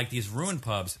lot of like these ruin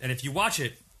pubs. And if you watch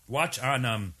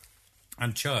on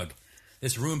Chug,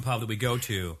 this ruin pub that we go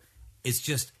to, it's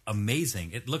just amazing.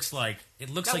 It looks like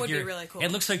That like would be you're. really cool.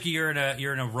 It looks like you're in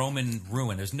a Roman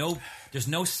ruin. There's no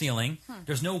ceiling.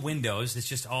 There's no windows. It's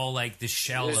just all like this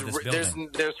shell of this building.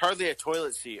 There's hardly a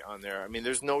toilet seat on there. I mean,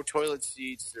 there's no toilet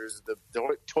seats. There's the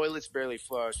toilet's barely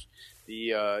flush.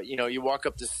 You walk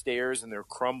up the stairs and they're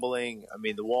crumbling. I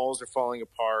mean, the walls are falling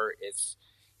apart. It's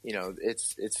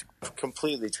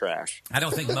completely trash, I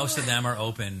don't think most of them are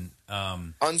open.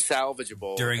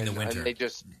 unsalvageable During the and winter. they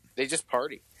just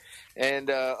party. And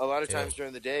a lot of times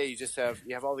during the day, you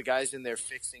have all the guys in there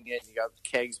fixing it. You got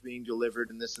kegs being delivered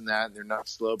and this and that, and they're not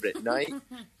slow. But at night,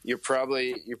 you're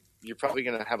probably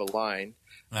going to have a line.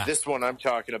 Ah. This one I'm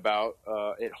talking about,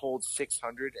 it holds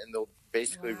 600, and they'll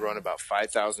basically run about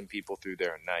 5,000 people through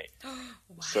there at night.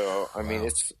 So I mean,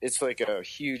 it's like a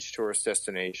huge tourist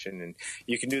destination, and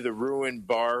you can do the ruined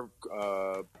bar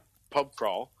pub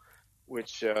crawl,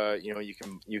 which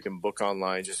you can book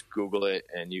online. Just Google it,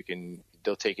 and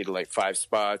they'll take you to like 5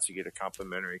 spots. You get a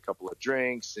complimentary couple of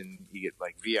drinks, and you get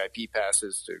like VIP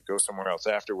passes to go somewhere else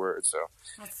afterwards. So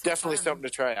That's so definitely fun. something to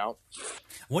try out.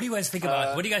 What do you guys think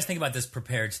about? What do you guys think about this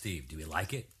prepared Steve? Do we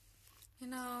like it? You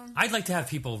know, I'd like to have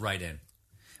people write in,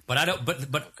 but I don't.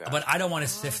 But I don't want to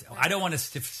sift. I don't want to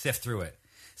sift through it.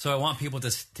 So I want people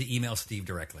to email Steve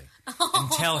directly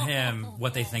and tell him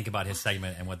what they think about his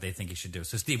segment and what they think he should do.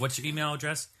 So Steve, what's your email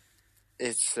address?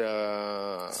 It's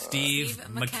Steve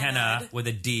McKenna with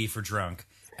a D for drunk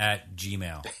at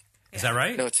Gmail. Is that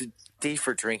right? No, it's a D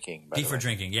for drinking. D for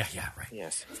drinking. Yeah, right.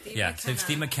 Yes. So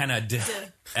Steve McKenna at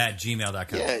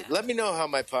gmail.com. Yeah, let me know how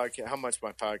much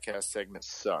my podcast segment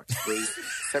sucks. Please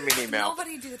send me an email.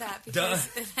 Nobody do that because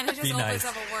then it just Be opens nice.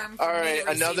 up a worm. All right,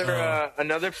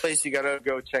 another place you gotta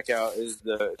go check out is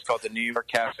it's called the New York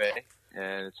Cafe,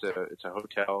 and it's a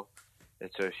hotel.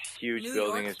 It's a huge New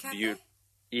building. York It's Cafe? beautiful.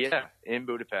 Yeah, in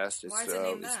Budapest. Why is it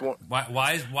named it's that?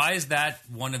 Why is that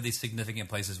one of the significant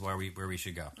places where we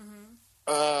should go?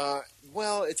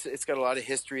 Well, it's got a lot of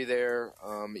history there.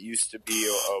 It used to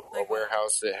be a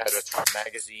warehouse that had a top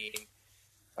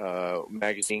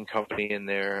magazine company in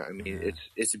there. I mean,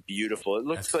 it's beautiful. It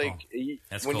looks That's like cool.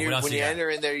 That's when cool. you What else when you you got? enter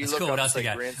in there, you That's look cool. up. What else it's you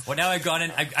like got? Grand- Well, now I've gone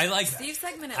in. I like. Steve's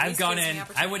segment at I've least gone gives me in. the I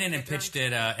opportunity went in to and get pitched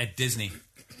drunk. it at Disney,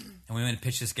 and we went and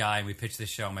pitched this guy. And we pitched this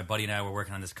show. My buddy and I were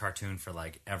working on this cartoon for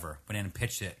like ever. Went in and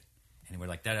pitched it, and we're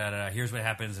like, da da da. Here's what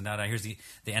happens, and da da. Here's the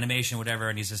animation, whatever.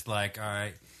 And he's just like, all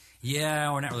right,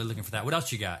 yeah, we're not really looking for that. What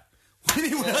else you got? What do you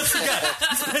mean, what else you got?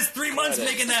 He spent 3 months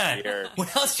making that. Weird.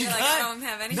 What else you You're got? like, I don't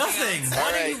have anything Nothing. else. All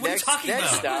What are right, you talking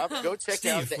next about? stop. Go check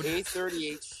out Steve, the what-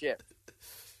 A38 ship.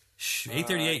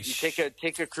 838. You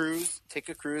take a cruise. Take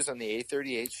a cruise on the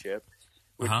A38 ship,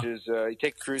 which Uh-huh. is you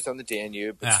take a cruise on the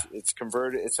Danube. It's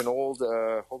converted. It's an old.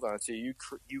 Hold on. It's a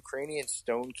Ukrainian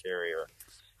stone carrier,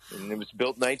 and it was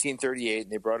built in 1938.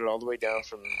 And they brought it all the way down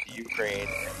from the Ukraine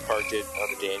and parked it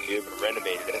on the Danube and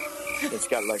renovated it. It's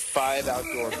got like 5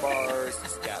 outdoor bars.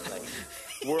 It's got like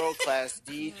world-class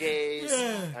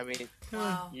DJs. I mean,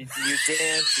 Wow. you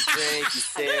dance, you drink, you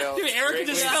sail. Dude, Erica Great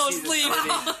just way to fell see the asleep.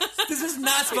 city. This is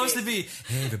not supposed to be.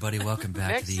 Hey, everybody, welcome back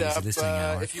Next to the Easy up, Listening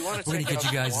Hour. if you wanna We're going to check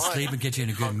get you out guys to wine. sleep and get you in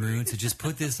a good mood. So just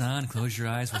put this on, close your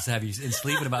eyes. We'll have you in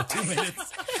sleep in about 2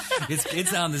 minutes.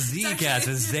 It's on the Z-Cast.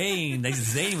 It's Zane. They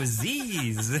Zane with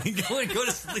Z's. Go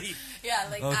to sleep. Yeah,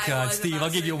 like Oh I God, was Steve, about I'll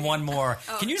give you to. one more.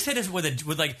 Oh. Can you just hit us with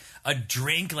like a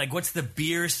drink? Like, what's the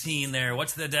beer scene there?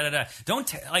 What's the da da da?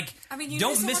 Don't I mean, you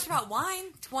don't know so miss. much about wine.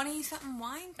 20-something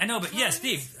wine. I know, but yeah, Wines?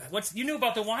 Steve, you knew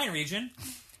about the wine region?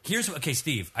 Okay,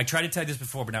 Steve. I tried to tell you this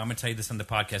before, but now I'm going to tell you this on the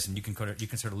podcast, and you can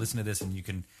sort of listen to this, and you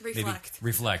can maybe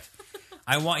reflect.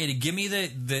 I want you to give me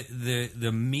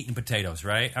the meat and potatoes,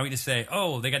 right? I want you to say,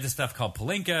 oh, they got this stuff called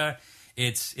Palinka.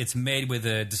 It's made with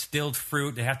a distilled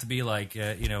fruit. They have to be like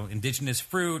indigenous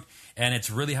fruit, and it's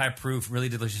really high proof, really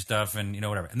delicious stuff, and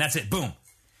whatever. And that's it. Boom.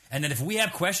 And then if we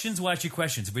have questions, we'll ask you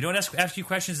questions. If we don't ask you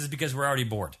questions, it's because we're already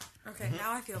bored. Okay,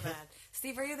 now I feel bad.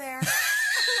 Steve, are you there?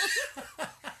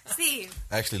 Steve.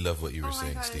 I actually love what you were Oh my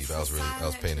saying, God, Steve. it's I was the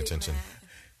paying silent attention. treatment.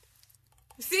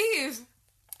 Steve.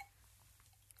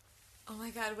 Oh my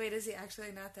God! Wait, is he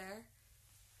actually not there?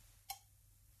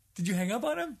 Did you hang up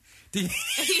on him? Did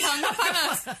He hung up on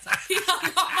us. He hung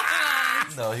up on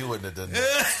us. No, he wouldn't have done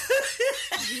that.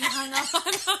 He hung up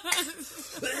on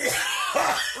us.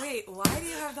 Wait, why do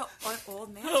you have the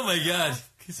old man? Oh my gosh,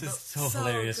 this is so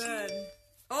hilarious. Good.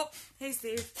 Oh, hey,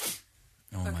 Steve.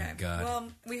 Oh Okay. my god. Well,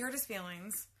 we hurt his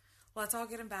feelings. Let's all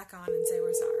get him back on and say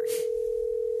we're sorry.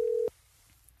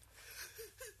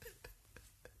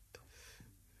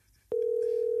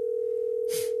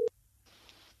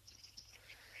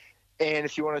 And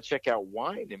if you want to check out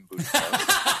wine in Budapest,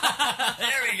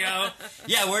 There we go.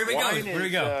 Yeah, where do we go? wine Where do we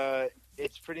is, go?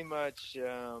 it's pretty much,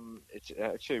 it's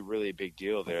actually really a big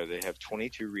deal there. They have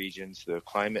 22 regions. The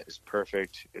climate is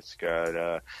perfect. It's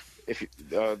got,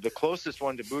 the closest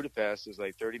one to Budapest is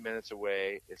like 30 minutes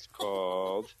away. It's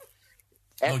called...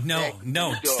 Oh no,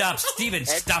 Buda. stop, Steven,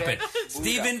 stop it. Buda.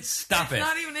 Steven, stop it.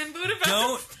 Not even in Budapest.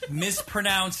 Don't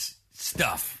mispronounce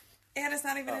stuff. And it's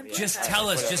not even in Budapest. Just tell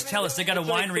us. They got a It's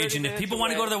like wine 30 region. If minutes people want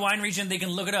to go away. to the wine region, they can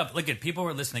look it up. Look at people who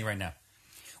are listening right now.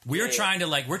 We're trying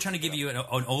to give you an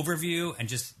overview and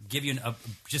just give you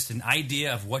just an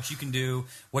idea of what you can do,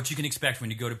 what you can expect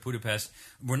when you go to Budapest.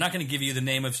 We're not going to give you the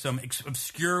name of some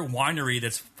obscure winery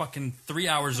that's fucking 3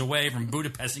 hours away from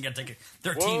Budapest. And you got to take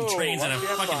 13 Whoa, trains and a watch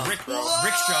your fucking thoughts,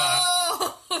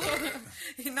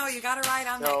 rickshaw. No, you got to ride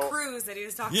on that cruise that he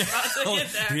was talking about to get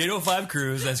there. The 805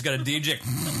 cruise that's got a DJ.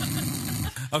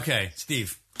 Okay,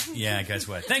 Steve. Yeah, guess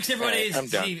what? Thanks, everybody. All right, I'm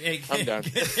done. Steve, I'm done.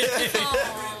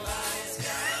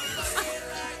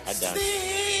 I'm done.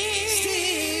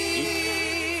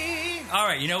 All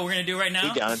right, you know what we're going to do right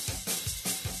now? He done.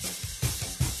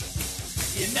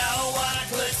 You know what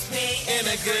puts me in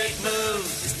a good mood?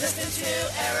 Is listening to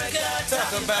Erica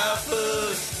talk about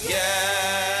food.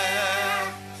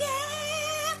 Yeah.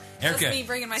 Erica, Just me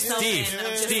bringing myself Steve, in. And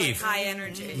I'm just Steve. like high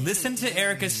energy. Listen to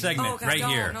Erica's segment Oh, God, right no,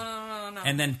 here. No.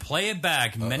 and then play it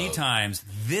back many times.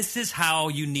 This is how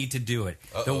you need to do it.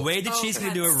 The way that she's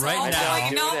going to do it right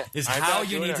now is how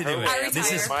you need to do it.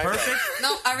 This is perfect.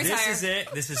 No, I retire. This is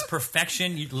it. This is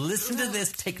perfection. You listen to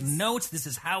this. Take notes. This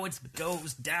is how it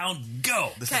goes down.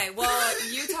 Go. Okay, well,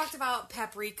 you talked about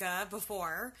paprika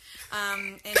before.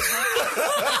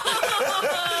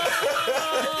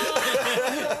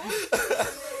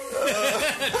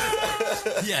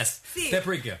 Yes, See,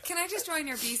 paprika. Can I just join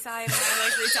your B-side and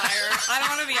retire? I don't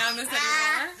want to be on this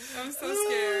anymore. I'm so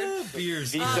scared.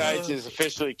 Beers. B-Sides is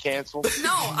officially canceled.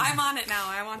 No, I'm on it now.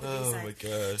 I want the B-side. Oh my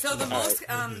gosh. So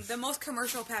the most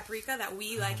commercial paprika that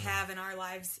we have in our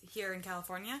lives here in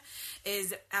California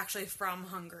is actually from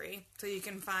Hungary. So you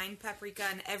can find paprika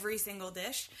in every single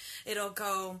dish. It'll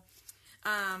go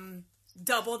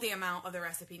double the amount of the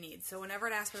recipe needs. So whenever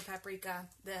it asks for paprika,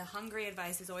 the Hungary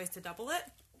advice is always to double it.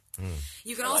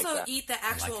 You can also eat the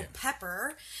actual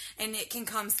pepper, and it can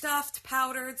come stuffed,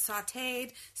 powdered,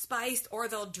 sautéed, spiced, or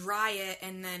they'll dry it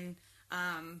and then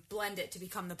blend it to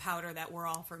become the powder that we're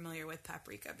all familiar with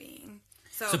paprika being.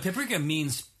 So paprika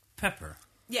means pepper.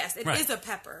 Yes, it is a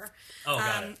pepper. Oh,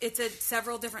 got it. It's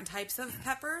several different types of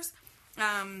peppers,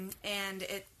 and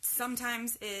it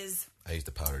sometimes is... I use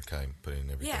the powdered kind, put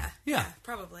in everything. Yeah,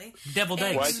 probably. Deviled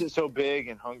eggs. Why is it so big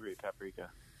and hungry, paprika?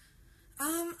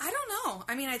 I don't know.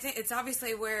 I mean, I think it's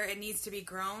obviously where it needs to be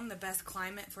grown, the best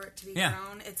climate for it to be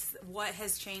grown. It's what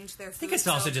has changed their food. I think it's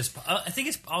also just. I think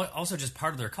it's also just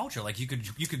part of their culture. Like you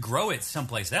could grow it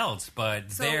someplace else, but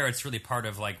there it's really part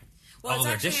of like all it's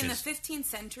their actually dishes. In the 15th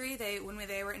century, when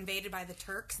they were invaded by the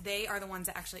Turks, they are the ones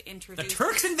that actually introduced. The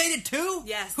Turks invaded too?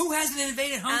 Yes. Who hasn't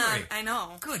invaded Hungary? I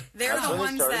know. Good. They're the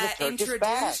ones that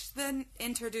the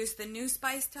introduced the new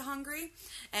spice to Hungary,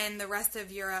 and the rest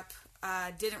of Europe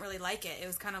didn't really like it. It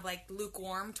was kind of like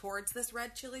lukewarm towards this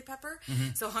red chili pepper.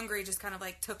 Mm-hmm. So Hungary just kind of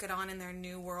like took it on in their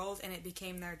new world, and it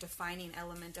became their defining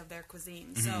element of their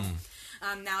cuisine. Mm-hmm.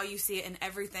 So now you see it in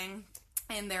everything,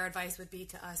 and their advice would be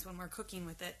to us when we're cooking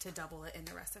with it to double it in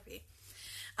the recipe.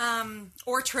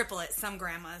 Or triple it, some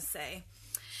grandmas say.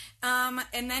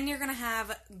 And then you're going to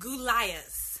have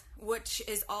gulayas, which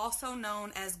is also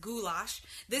known as goulash.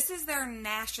 This is their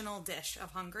national dish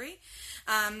of Hungary.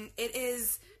 It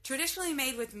is traditionally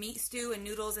made with meat stew and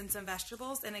noodles and some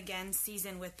vegetables, and again,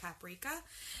 seasoned with paprika.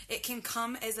 It can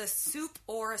come as a soup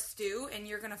or a stew, and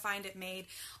you're going to find it made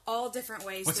all different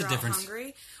ways throughout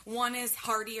Hungary. One is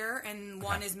heartier, and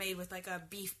one is made with like a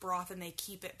beef broth, and they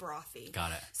keep it brothy.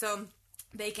 Got it. So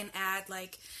they can add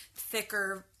like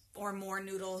thicker or more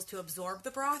noodles to absorb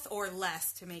the broth, or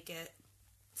less to make it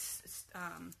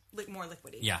more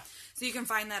liquidy. Yeah. So you can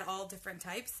find that all different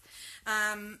types.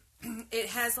 It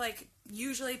has like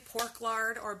usually pork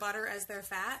lard or butter as their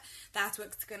fat. That's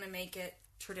what's going to make it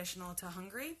traditional to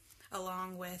Hungary,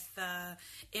 along with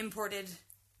imported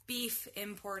beef.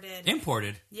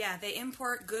 Imported? Yeah, they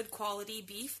import good quality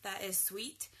beef that is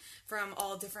sweet from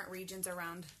all different regions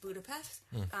around Budapest.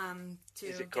 To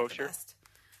is it get kosher? The best.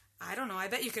 I don't know. I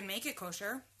bet you can make it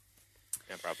kosher.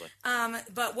 Yeah, probably.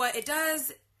 But what it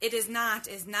does, is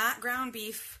not ground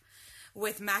beef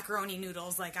with macaroni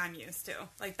noodles like I'm used to.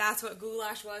 Like that's what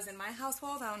goulash was in my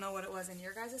household. I don't know what it was in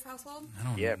your guys' household.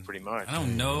 Yeah, pretty much. I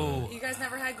don't know. You guys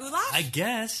never had goulash? I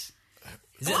guess.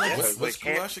 Is it Yeah, like What's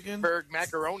goulash again? Hamburg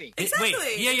macaroni. Exactly.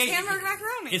 Wait, yeah. Hamburg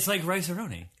macaroni. It's like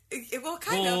rice-a-roni. Well,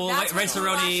 kind Well, of. like That's what rice-a-roni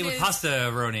goulash with is.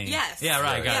 pasta-roni. Yes. Yeah,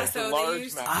 right, got Yeah, it. so large they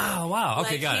use macaroni. Oh, wow.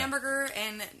 Okay, like got it. hamburger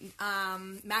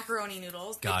and macaroni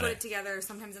noodles. They Got put it. it together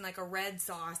sometimes in like a red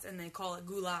sauce, and they call it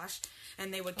goulash.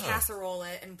 And they would casserole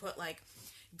it and put like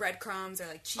breadcrumbs or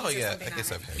like cheese or something I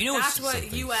guess on I've it. had You know That's what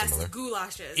something U.S. similar.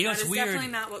 goulash is. You know, That it's is weird.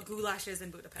 definitely not what goulash is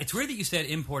in Budapest. It's weird that you said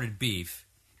imported beef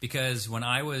because when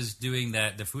I was doing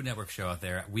the Food Network show out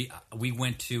there, we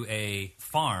went to a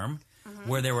farm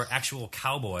where there were actual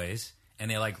cowboys and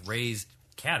they like raised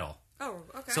cattle. Oh,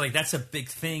 okay. So like that's a big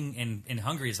thing in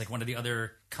Hungary. It's like one of the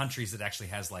other countries that actually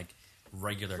has like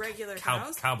regular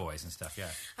cows? cowboys and stuff. Yeah.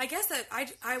 I guess that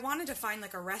I wanted to find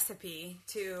like a recipe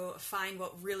to find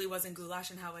what really was in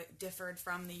goulash and how it differed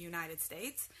from the United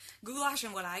States. Goulash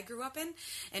and what I grew up in,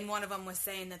 and one of them was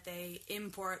saying that they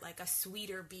import like a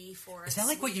sweeter beef or. Is that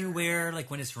like what you wear like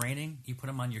when it's raining? You put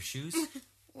them on your shoes?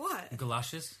 What?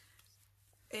 Galoshes?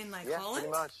 In like Yeah, Holland?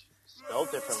 pretty much.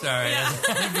 Spelled differently. Sorry, Yeah.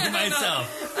 I did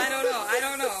myself. I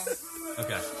don't know.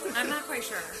 Okay. I'm not quite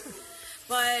sure.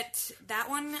 But that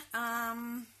one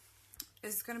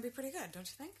is going to be pretty good, don't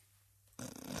you think?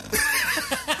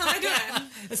 How am I doing?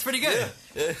 That's pretty good.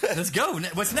 Let's go.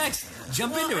 What's next?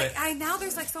 Jump into it. I now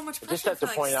there's like so much pressure. Just have to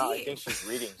for, point out, I Steve. think she's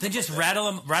reading. Then just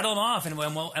rattle them off, and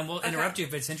we'll interrupt you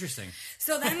if it's interesting.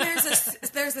 So then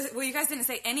there's a well, you guys didn't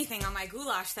say anything on my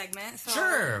goulash segment. So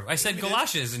Sure. I said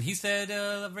galoshes, and he said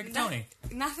rigatoni.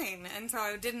 Nothing, and so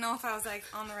I didn't know if I was like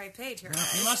on the right page here.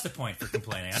 You lost a point for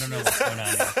complaining. I don't know what's going on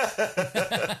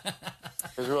here.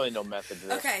 There's really no method to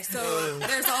this. Okay, so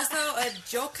there's also a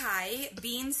jokai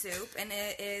bean soup, and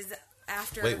it is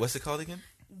after Wait, what's it called again?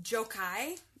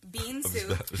 jokai bean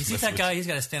soup. You see that guy? He's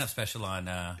got a stand-up special on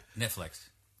Netflix.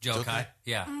 Joe Kai?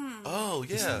 Yeah. Oh,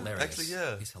 He's yeah. hilarious. Actually,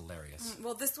 yeah. He's hilarious.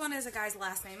 Well, this one is a guy's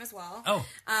last name as well. Oh.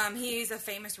 He's a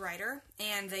famous writer,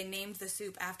 and they named the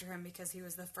soup after him because he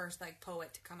was the first like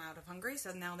poet to come out of Hungary.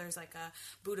 So now there's like a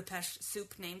Budapest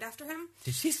soup named after him.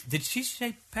 Did she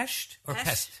say Pest or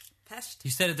Pest? Pest. You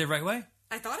said it the right way?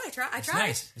 I thought I tried. It's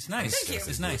nice. It's nice. Thank you.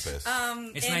 It's nice.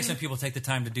 It's nice when people take the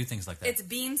time to do things like that. It's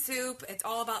bean soup. It's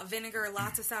all about vinegar,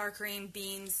 lots of sour cream,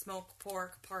 beans, smoked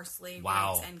pork, parsley,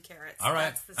 Wow. roots, and carrots. All right.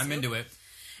 That's the I'm soup. into it.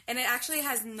 And it actually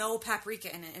has no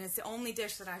paprika in it, and it's the only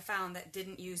dish that I found that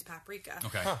didn't use paprika.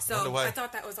 Okay. wonder So why. I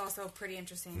thought that was also pretty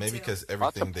interesting. Maybe too. because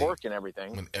Lots everything of pork and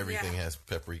everything. when everything Yeah. has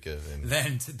paprika, then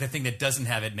Then the thing that doesn't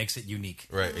have it makes it unique.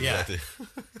 right, Yeah. exactly.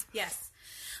 Yes.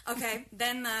 Okay,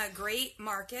 then the Great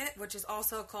Market, which is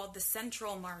also called the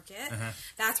Central Market.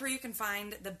 That's where you can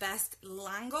find the best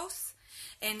langos,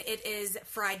 and it is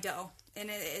fried dough, and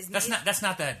it is That's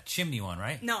not that chimney one,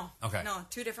 right? no, Okay. no,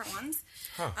 two different ones.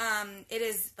 Huh. It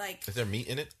is like Is there meat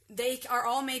in it? they are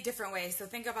all made different ways. So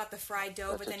think about the fried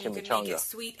dough, That's but a then you can make chimichanga. it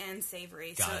sweet and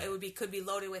savory. Got so it. it could be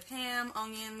loaded with ham,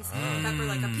 onions, pepper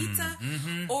like a pizza,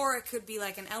 or it could be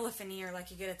like an elephant ear like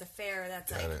you get at the fair.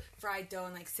 That's Got like it. fried dough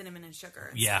and like cinnamon and sugar.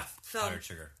 And Yeah. stuff. So Powdered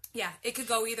sugar. yeah, it could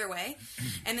go either way.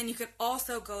 And then you could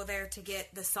also go there to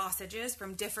get the sausages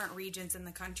from different regions in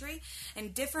the country.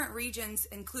 And different regions,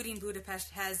 including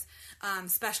Budapest, has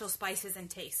special spices and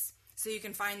tastes. So you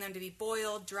can find them to be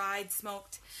boiled, dried,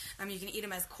 smoked. You can eat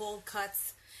them as cold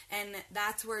cuts. And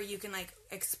that's where you can like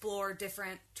explore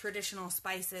different traditional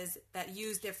spices that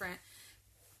use different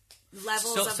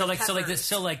levels of the peppers.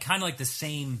 Kind of like the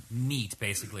same meat,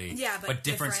 basically. Yeah, but different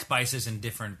different- spices and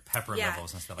different pepper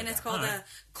levels and stuff like and that. it's called All right.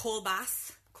 a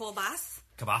kolbas. Kolbas?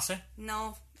 Kabasa?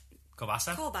 No,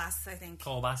 Kobasa? kolbas, I think.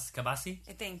 Kabasi?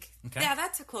 I think. Okay. Yeah,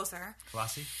 that's closer.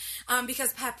 Kabasi?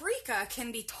 Because paprika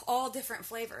can be all different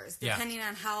flavors Yeah. depending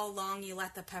on how long you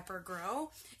let the pepper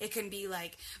grow. It can be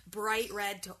like bright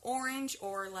red to orange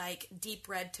or like deep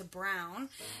red to brown,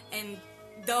 and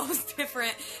those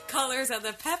different colors of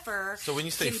the pepper. So when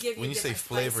you say can give you different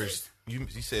flavors,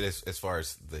 spices. you say it as far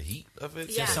as the heat of it.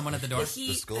 Yeah. someone at the door? The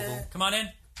heat, Scoville? Come on in.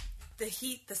 the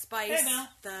heat, the spice, Hey, now.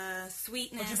 the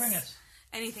sweetness. What'd you bring us?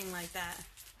 Anything like that.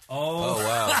 Oh, Oh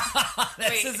wow! this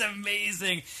Wait. is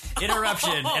amazing.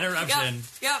 Interruption.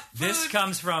 Yep. This Food.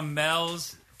 comes from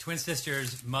Mel's twin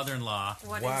sister's mother-in-law.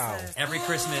 What is Wow. this? Every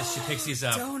Christmas, she picks these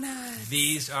up. Donuts.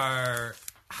 These are...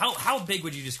 How big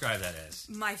would you describe that as?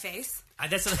 My face.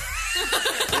 That's a...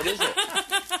 What is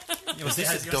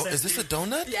it? Is this a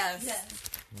donut? Yes.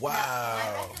 My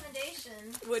Wow! recommendation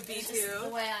Would be is just to- the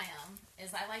way I am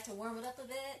is I like to warm it up a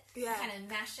bit, Yeah. kind of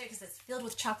mash it because it's filled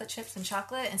with chocolate chips and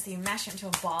chocolate, and so you mash it into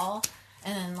a ball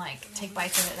and then like take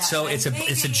bites of it. That So way. it's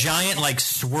a giant like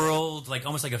swirled like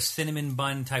almost like a cinnamon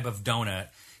bun type of donut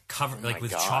covered like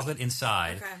with God. chocolate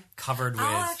inside, Okay. covered with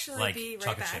I'll actually like be right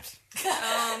chocolate back. chips.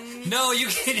 No, you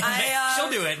can. I, She'll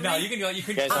do it. No, you can go. You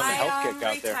can. Guys, Okay. I'm health I kick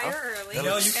out there, huh? retire early. That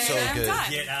No, looks you so and I'm good.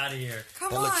 done. Get out of here. Come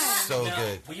That on. looks so No.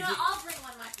 good. Will You you know, do- I'll bring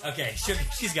one. Okay,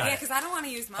 she's got Yeah, it. because I don't want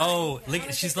to use mine. Oh, I look,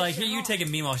 wanna she's take like, this here, you home. take a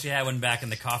Mimo. She had one back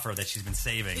in the coffer that she's been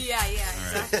saving. Yeah,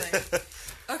 exactly.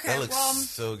 Okay, That looks well,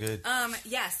 so good.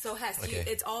 yes. So Hess, Okay.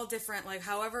 it's all different. Like,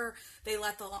 however they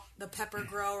let the pepper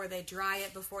grow or they dry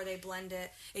it before they blend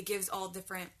it, it gives all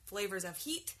different flavors of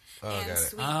heat and got it.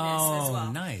 sweetness Oh, as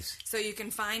well. nice. So you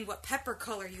can find what pepper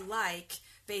color you like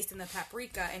based in the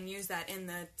paprika and use that in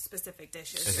the specific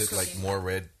dishes. Is you're it like cooking. more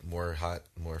red, more hot,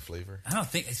 more flavor? I don't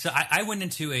think so. I went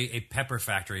into a pepper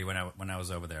factory when I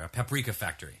was over there, a paprika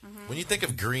factory. Mm-hmm. When you think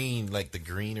of green, like the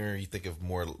greener, you think of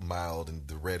more mild, and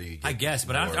the redder you get. I guess,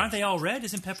 but more. aren't they all red?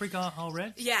 Isn't paprika all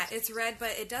red? Yeah, it's red,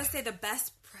 but it does say the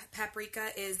best paprika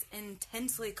is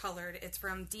intensely colored. It's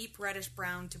from deep reddish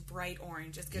brown to bright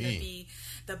orange. It's going to Yeah. be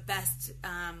the best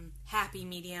happy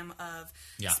medium of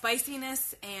Yeah.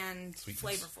 spiciness and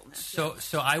Sweetness. flavorfulness.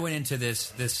 So I went into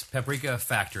this paprika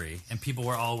factory, and people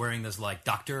were all wearing those like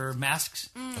doctor masks,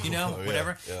 you know, Oh, yeah,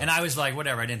 whatever. yeah. And I was like,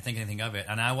 whatever. I didn't think anything of it.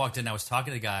 And I walked in, I was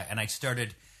talking to the guy, and I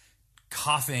started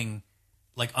coughing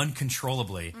like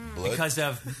uncontrollably Blood?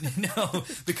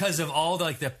 because of all the,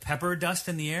 like the pepper dust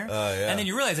in the air. Yeah. And then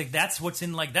you realize like that's what's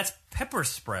in like that's pepper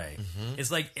spray.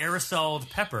 It's like aerosol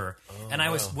pepper. And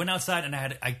I went outside and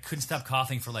I couldn't stop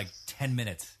coughing for like 10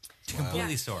 minutes.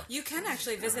 Completely sore. You can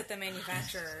actually visit the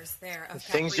manufacturers there of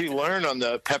Things you paprika. learn on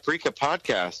the Paprika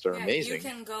podcast are Yeah, amazing. You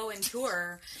can go and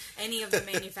tour any of the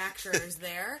manufacturers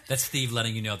there. That's Steve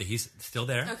letting you know that he's still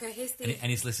there. Okay, hey Steve. And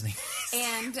he's listening.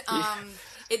 And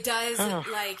it does,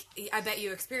 like, I bet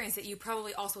you experienced it. You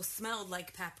probably also smelled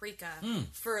like paprika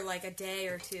for like a day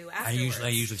or two I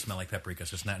afterwards. usually smell like paprika,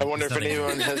 so it's not. I wonder it's if nothing-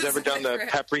 anyone has ever done the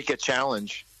Paprika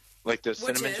challenge, like the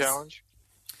cinnamon is? challenge.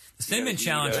 The cinnamon Yeah,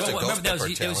 challenge. that's a Well, ghost remember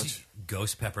pepper that was challenge.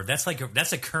 ghost pepper. That's like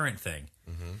that's a current thing.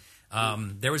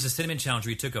 There was a cinnamon challenge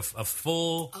where you took a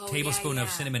full tablespoon of yeah.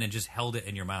 cinnamon and just held it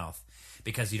in your mouth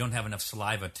because you don't have enough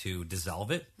saliva to dissolve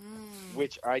it.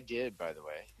 Which I did, by the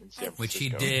way, in San Which he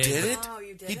Francisco. did. Did it? Oh,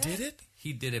 you did He it? did it?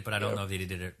 He did it, but I don't know if he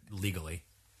did it legally.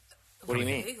 What do you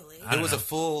mean? Legally. I don't It was know. a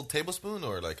full tablespoon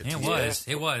or like a Yeah, it teaspoon? was.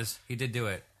 It was. He did do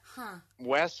it.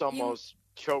 Wes almost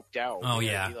choked out. Oh He,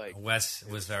 yeah, like, Wes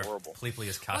was our horrible. Fleepliest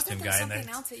Wasn't costume there guy in something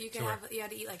there. else that you could Sure. have? You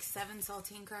had to eat like 7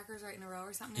 saltine crackers right in a row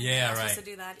or something. Yeah, You're not right. supposed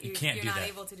to do that. You can't You're do not that.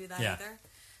 able to do that Yeah. either.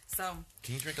 So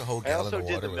Can you drink a whole I gallon also of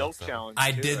did water the with milk that? challenge.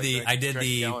 I too. did the drank- I did drank a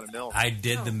the gallon of milk. I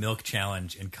did the milk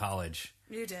challenge in college.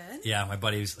 you did. Yeah, my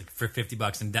buddy was like for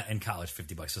 $50 in college.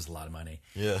 $50 is a lot of money.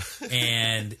 Yeah.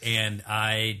 and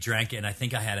I drank it, and I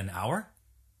think I had an hour,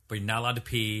 but you're not allowed to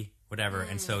pee, whatever.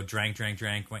 And so drank.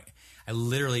 I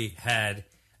literally had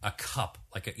a cup,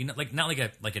 like a like not like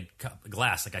a cup, a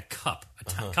glass, like a cup.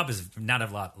 A cup is not a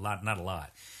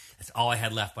lot. That's all I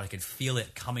had left, but I could feel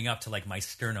it coming up to like my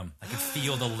sternum. I could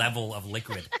feel the level of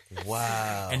liquid,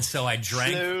 Wow. and so I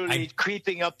drank. Slowly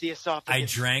creeping up the esophagus. I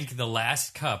drank the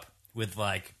last cup with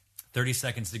like 30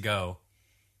 seconds to go,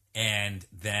 and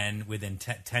then within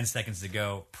 10 seconds to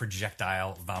go,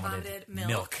 projectile vomited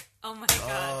milk. Oh my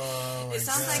god! It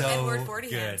sounds like So Edward Forty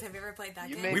good. Hands. Have you ever played that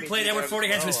You game? made We me played do Edward that 40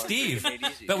 as hands with well. Steve, Made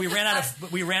it easy. but we ran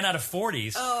out of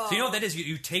 40s. So you know what that is?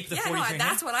 You take the Yeah, 40 no, to your that's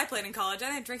hand. what I played in college.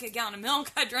 I didn't drink a gallon of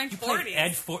milk. I drank You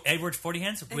played 40 Edward 40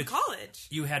 hands in with college.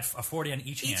 you had a 40 on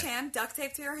each Each hand, duct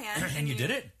tape to your hand, And you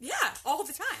did it? Yeah, all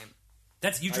the time.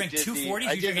 That's you I drank did two the- 40s.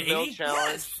 I You did drank the an milk 80. challenge.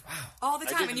 Yes, all the I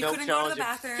time, did and the you milk couldn't go to the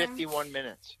challenge in bathroom. 51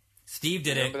 minutes. Steve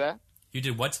did Remember it. that? You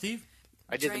did what, Steve?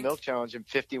 I did Drank- the milk challenge in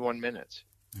 51 minutes.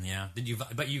 Yeah. Did you?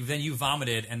 But you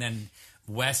vomited, and then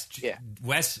Wes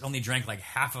only drank like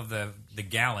half of the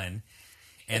gallon,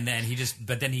 and then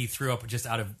he threw up just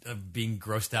out of being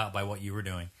grossed out by what you were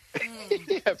doing.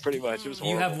 Yeah, pretty much. It was You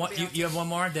horrible. have one. You have one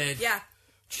more. The Yeah,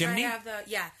 chimney. I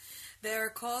have they're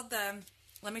called the.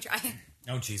 Let me try.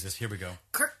 Oh Jesus! Here we go.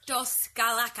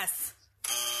 Kurtoskalakis.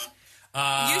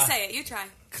 You say it. You try.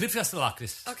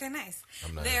 Kryptosalakis. Okay, nice.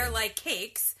 not They're even- like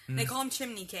cakes. They call them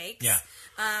chimney cakes. Yeah.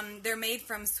 They're made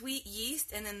from sweet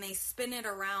yeast, and then they spin it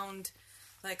around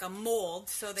like a mold.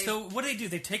 So they. So what do?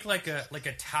 They take like a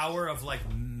tower of like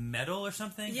metal or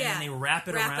something, Yeah. and then they wrap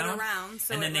it around,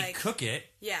 so and then it, they like- cook it,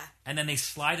 Yeah. and then they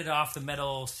slide it off the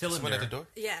metal cylinder. Someone at the door?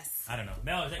 Yes. I don't know.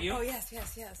 Mel, is that you? Oh yes.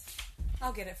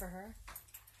 I'll get it for her.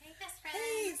 Hey, best friend.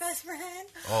 Hey, best friend.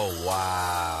 Oh,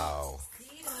 wow. See,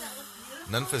 does that look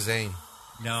beautiful? None for Zane.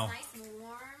 No. Nice and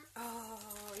warm. Oh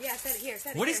yeah, set it here.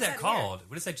 Set it What here, is that set it called?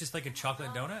 What is that? Just like a chocolate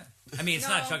donut? I mean, it's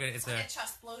not No. chocolate. It's a It's a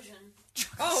explosion. Here.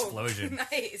 Oh, explosion.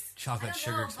 nice. I chocolate don't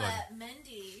sugar know, explosion. but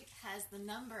Mindy has the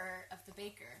number of the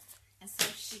baker. And so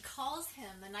she calls him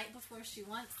the night before she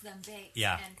wants them baked.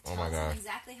 Yeah. And Oh tells my him God.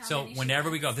 exactly how So many whenever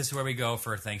she we go, wants. this is where we go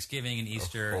for Thanksgiving and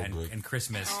Easter oh, good. and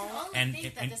Christmas. I only And,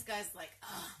 think that and this guy's like,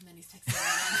 oh, Mindy's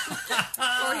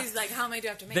texting me. Or he's like, how many do I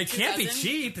have to make? they can't be 2,000?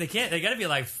 cheap. They can't. They got to be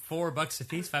like $4 a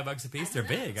piece, $5 a piece. They're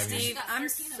big. I mean, Steve, got I'm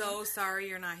 13 of so them. sorry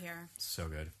you're not here. so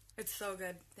good. It's so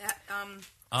good. That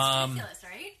Ridiculous,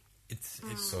 right? It's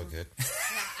So good. Yeah,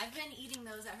 I've been eating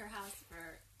those at her house for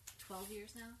 12 years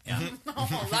now. yeah.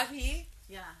 oh, lucky.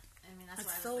 Yeah, I mean, that's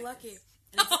why That's I so was like lucky. this.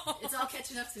 And it's all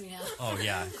catching up to me now. Oh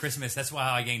yeah, Christmas. That's why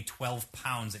I gained 12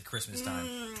 pounds at Christmas time.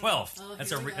 12. Oh, That's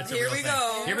here a we go. that's a Here real we thing.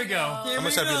 go. Here we go. How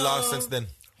much have you lost since then?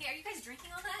 Hey, are you guys drinking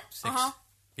all that? 6. Uh-huh.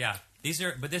 Yeah, these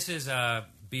are. But this is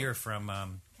beer from. Can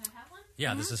I have one?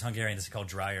 Yeah, this is Hungarian. This is called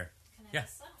Dreyer. Can I Yeah.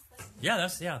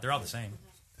 have some? Yeah, they're all the same.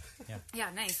 Yeah,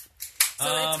 nice. So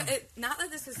not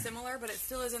that this is similar, but it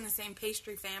still is in the same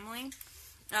pastry family.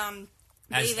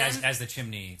 As the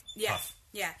chimney Yeah, puff.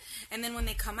 yeah. And then when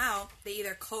they come out, they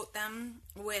either coat them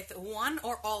with one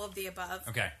or all of the above.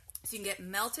 Okay. So you can get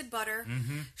melted butter,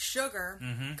 sugar,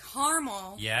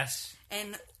 caramel, Yes.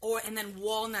 and then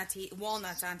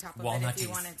walnuts on top of Walnutties. it if you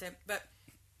wanted to. But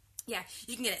Yeah,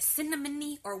 you can get it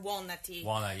cinnamony or walnutty.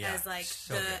 Walnut, yeah. As like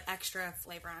So the good. extra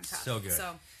flavor on top. So good.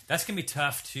 So That's going to be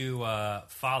tough to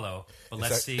follow, but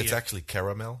let's see. It's actually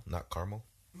caramel, not caramel.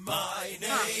 My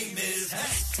name is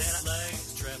Hank, and I like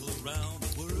to travel around the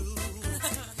world.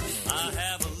 I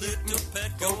have a little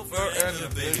pet gopher and a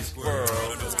baby squirrel.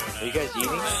 Are you guys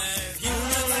eating?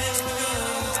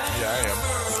 Yeah, I am.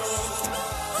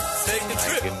 Take a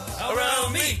trip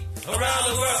around me, around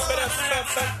the world.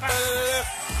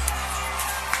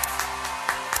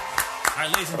 All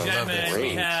right, ladies and gentlemen, we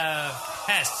have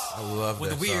Hess I love with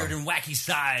that the weird song. and wacky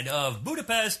side of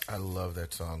Budapest. I love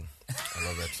that song. I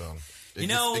love that song. You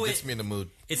know, it gets me in the mood.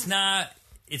 It's not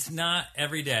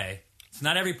every day. It's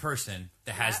not every person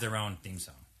that has their own theme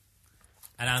song.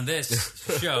 And on this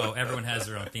show, everyone has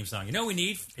their own theme song. You know what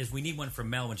we need one from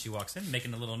Mel when she walks in,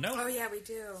 making a little note. oh yeah, we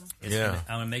do. Yeah.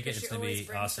 I'm gonna make it. She It's gonna always be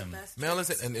brings the awesome. best Mel tricks.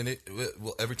 isn't, and it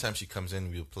well, every time she comes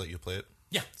in, you play it.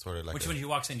 Yeah, Sort of like which a- when she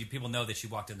walks in, people know that she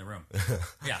walked in the room.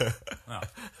 Yeah. Well.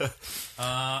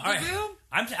 All right. do?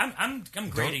 I'm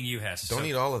grading you, Hess. Don't So-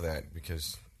 eat all of that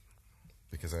because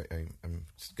I'm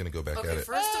just gonna go back Okay, at it.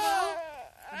 first of all,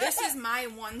 this is my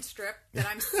one strip that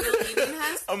I'm still eating,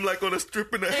 Hess. I'm like on a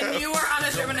strip and a half. And you are on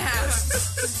a strip and a half.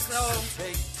 So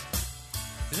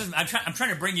I'm trying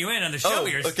to bring you in on the show Oh,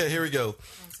 here. okay. Here we go.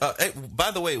 Hey,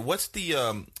 by the way, what's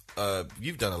the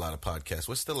you've done a lot of podcasts.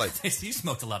 What's the like? You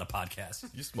smoked a lot of podcasts.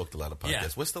 You smoked a lot of podcasts. Yeah.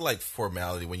 What's the like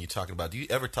formality when you're talking about? Do you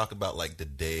ever talk about like the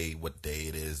day, what day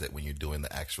it is that when you're doing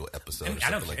the actual episode or I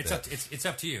don't. something like It's that? it's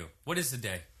up to you. What is the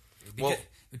day? Well-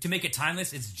 To make it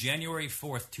timeless, it's January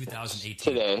 4th,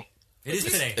 2018. Today. It is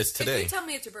today. It's if today. you tell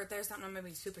me it's your birthday or something, I'm gonna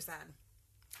be super sad.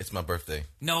 It's my birthday.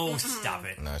 No, stop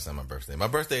it. No, it's not my birthday. My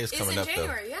birthday is It's coming in up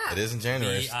January, though. yeah. It is in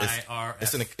January. B-I-R-F.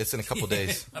 It's in a couple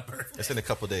days. My birthday. It's in a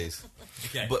couple days.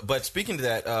 Okay. But speaking to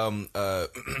that,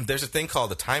 there's a thing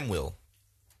called the time wheel.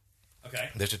 Okay.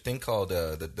 There's a thing called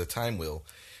the time wheel,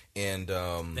 and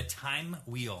The time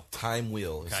wheel. time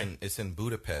wheel. Okay. It's in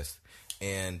Budapest,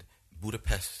 and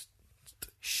Budapest.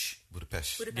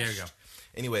 Budapest. There you go.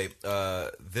 Anyway,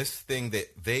 this thing that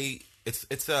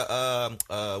it's a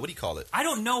what do you call it? I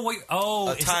don't know what. Oh,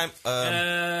 A it's time-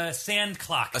 sand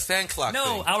clock. A sand clock. No,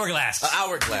 thing. hourglass. An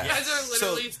hourglass. You guys are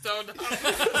literally stoned up.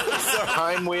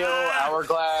 Time wheel,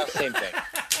 hourglass, same thing.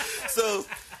 So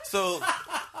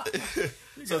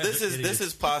this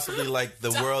is possibly like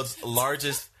the world's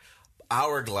largest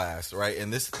hourglass, right?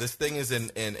 And this thing is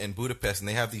in Budapest, and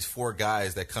they have these 4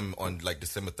 guys that come on like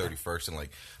December 31st and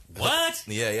like What?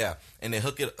 yeah, and they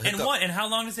hook And up what? And how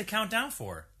long does it count down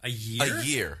for? A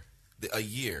year. a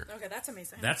year. Okay, that's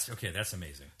amazing. That's okay. That's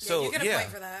amazing. So you get a point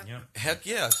for that. Yeah. Heck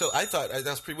yeah. So I thought that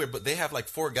was pretty weird, but they have like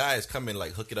 4 guys come in,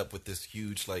 like hook it up with this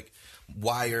huge like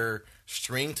wire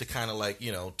string to kind of like,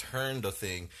 turn the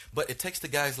thing. But it takes the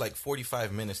guys like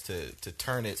 45 minutes to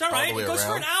turn it It's all right. the way It goes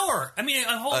around. for an hour. I mean,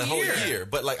 a whole year.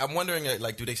 But like I'm wondering,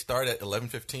 like, do they start at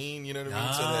 11:15? You know what I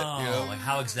mean? So that, like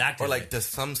how exact? or is like it? does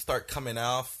some start coming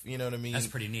off? You know what I mean? That's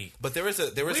pretty neat. But there is a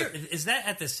Where, is that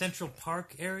at the Central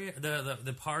Park area?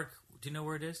 The park? Do you know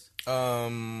where it is?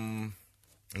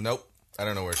 nope. I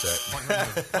don't know where it's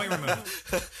at. Point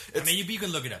removed. I mean, you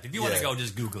can look it up if you want to Yeah. go.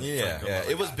 Just Google it. Yeah, Go yeah. look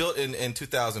It was up. built in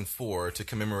 2004 to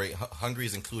commemorate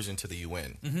Hungary's inclusion to the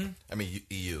UN. Mm-hmm. I mean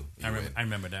EU. I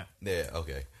remember that. Yeah.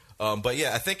 Okay. But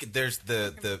yeah, I think there's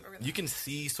the you can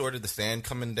see sort of the sand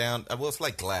coming down. Well, it's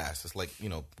like glass. It's like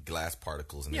glass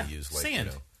particles, and Yeah, they use like sand.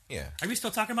 Yeah. Are we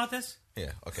still talking about this?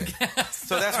 Yeah. Okay.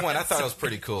 So that's one. I thought it was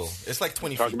pretty cool. It's like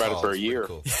 20 Talk feet about it tall. for a It's pretty year.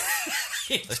 Cool.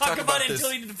 Talk about it this.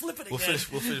 until you need to flip it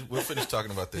again. We'll finish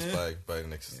talking about this by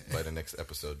the next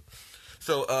episode.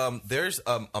 So there's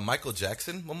a Michael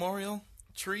Jackson memorial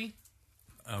tree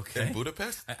Okay. in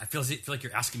Budapest. I feel like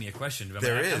you're asking me a question.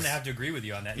 There I'm is. going to have to agree with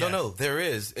you on that. No, there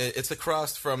is. It's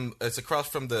across from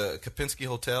the Kapinski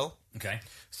Hotel. Okay.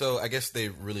 So I guess they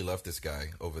really love this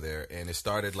guy over there, and it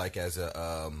started like as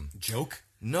a Joke?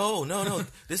 No.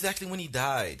 This is actually when he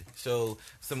died. So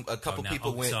a couple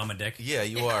people went. So I'm a dick? Yeah,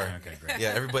 you are. Okay, great. Yeah,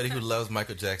 everybody who loves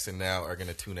Michael Jackson now are going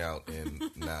to tune out and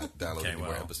not download Okay, any more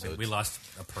well, episodes. we lost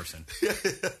a person.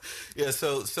 Yeah,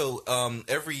 so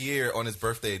every year on his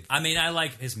birthday. I mean, I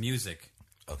like his music.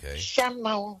 Okay.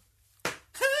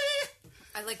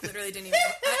 I literally didn't even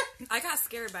know. I got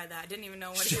scared by that. I didn't even know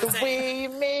what he was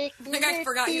saying. I think I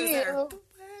forgot he was there.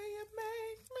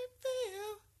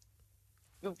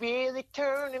 You really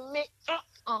turning me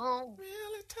on.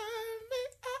 Really turn me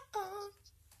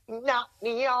on. Knock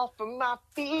me off of my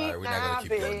feet. All right, we're not going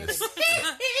to keep doing this.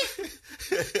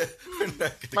 We're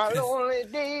not My gonna lonely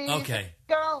days Okay.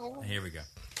 gone. Here we go.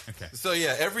 Okay. So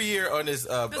yeah, every year on his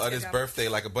good, Gavin. birthday,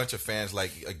 like a bunch of fans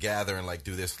like gather and like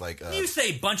do this like You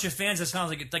say bunch of fans, it sounds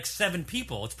like it's like 7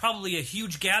 people. It's probably a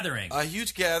huge gathering. a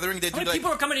huge gathering. They How do many like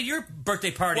people are coming to your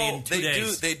birthday party in 2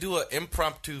 days? They do an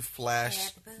impromptu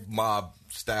flash mob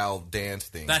style dance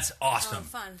thing. That's awesome. Oh,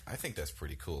 fun. I think that's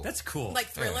pretty cool. That's cool. Like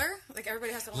Thriller? Like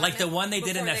everybody has to line Like the up one they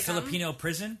did in before that they come? Filipino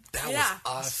prison. that yeah. was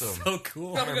awesome. So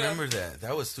cool. I remember that.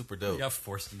 That was super dope. You got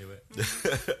forced into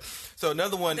it. So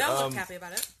another one. They all look happy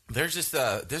about it. There's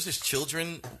this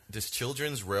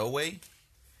children's railway.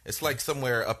 It's like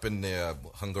somewhere up in the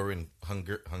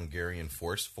Hungarian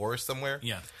forest somewhere.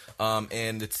 Yeah.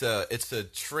 And it's a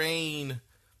train.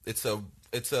 It's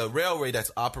a railway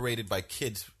that's operated by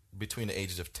kids between the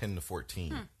ages of 10 to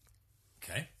 14.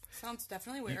 Okay. Sounds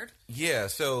definitely weird. Yeah.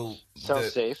 So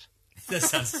Sounds safe. That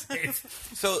sounds safe.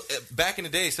 So back in the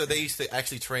day, so they used to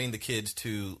actually train the kids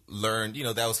to learn. You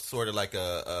know, that was sort of like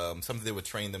a something they would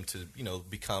train them to, you know,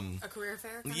 become A career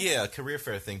fair? kind of? a career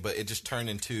fair thing. But it just turned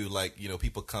into like, you know,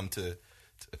 people come to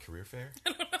a career fair.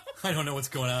 I don't know what's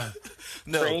going on.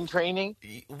 No, Train training.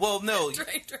 well, no,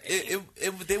 Train training.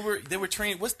 they were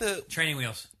trained. What's the Training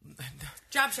wheels.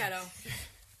 Job shadow.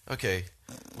 okay?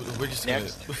 We're just gonna.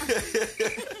 Next.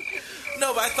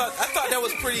 No, but I thought that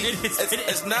was pretty.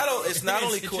 It's not only It's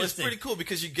cool. It's interesting. pretty cool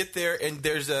because you get there and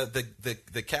there's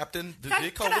the captain. What did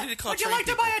he call? Would you like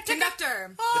to buy a ticket?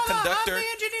 Conductor. Oh, The conductor. I'm the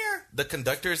engineer. The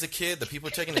conductor is a kid. The people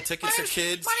checking the tickets are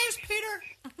kids. My name's Peter.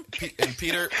 And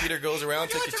Peter goes around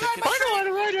taking tickets.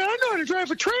 I know how to drive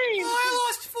a train. I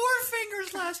lost 4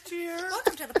 fingers last year.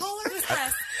 Welcome to the Polar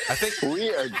Express. I think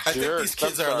We are I think these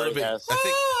kids are a little bit. Yes. I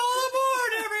think all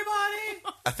aboard,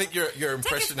 everybody. I think your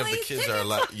impression of the please, kids are a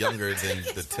lot younger than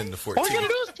the 10 to All you 14. gotta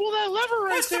do is pull that lever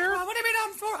right there. What do you mean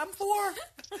I'm 4? I'm 4.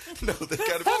 No, they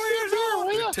gotta That's the door,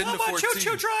 will ya? be 10 to I'm a 14.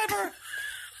 choo-choo driver.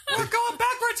 We're going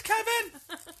backwards, Kevin.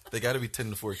 They got to be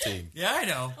 10 to 14. Yeah, I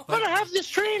know. I'm gonna have this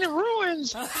train in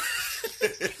ruins. Let's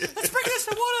bring this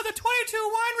to one of the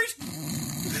 22 wineries.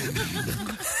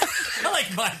 I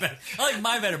like mine better.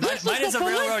 Mine is a the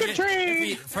railroad. Lincoln train. It'd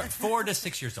be 4 to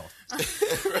 6 years old.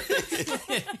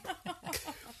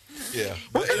 Yeah.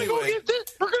 We're But gonna go anyway, get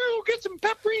this. We're gonna go get some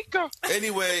paprika.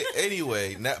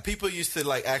 anyway, now people used to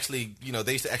like actually, you know,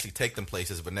 they used to actually take them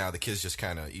places, but now the kids just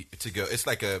kind of to go. It's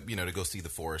like a, you know, to go see the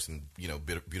forest and, you know,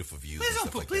 beautiful views.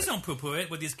 Please don't poo-poo it.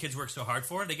 What these kids work so hard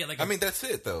for? They get like. I mean, that's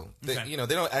it though. They, Okay. You know,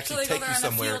 they don't So actually they go take there you on a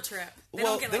somewhere. field trip. They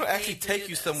Well, don't get, they don't like, actually paid to take do you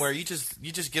this. somewhere. You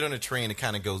just get on a train and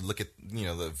kind of go look at, you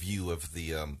know, the view of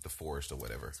the forest or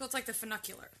whatever. So it's like the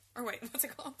funicular. Or wait, what's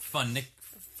it called? Funicular.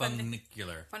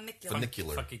 Funicular.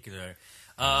 Funicular.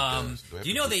 Do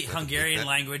you know the Hungarian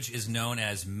language is known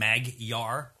as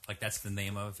Magyar? Like that's the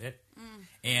name of it.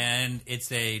 And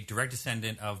it's a direct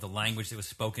descendant of the language that was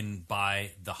spoken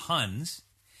by the Huns.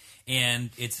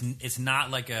 And it's not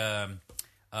like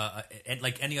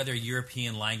like any other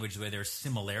European language where there's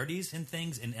similarities in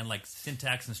things and like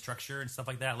syntax and structure and stuff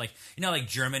like that. Like, you know, like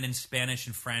German and Spanish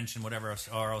and French and whatever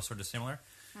are all sort of similar.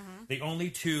 The only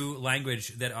 2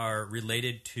 language that are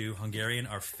related to Hungarian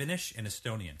are Finnish and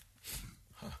Estonian.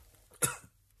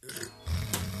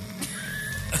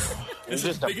 There's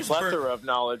just a plethora of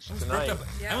knowledge tonight.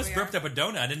 Yeah, I almost we burped are. up a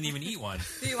donut. I didn't even eat one.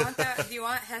 Do you want that? Do you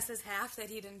want Hess's half that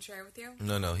he didn't share with you?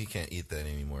 No, he can't eat that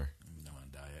anymore. I'm on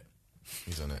a diet.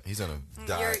 He's on a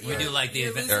diet. We do like the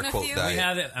you're event- losing Air a quote few? diet. We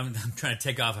have it. I'm trying to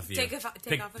take off a few. Take off a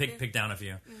few? Pick down a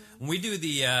few. When we do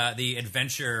the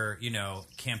adventure, you know,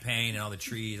 campaign and all the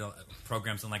trees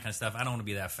programs and that kind of stuff, I don't want to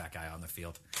be that fat guy on the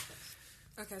field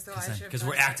Okay, so I should because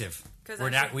we're active. We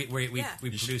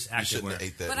produce You active shouldn't work. have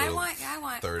ate that. But I little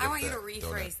want third I of want you to that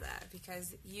rephrase donut. that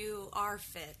because you are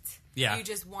fit. Yeah. You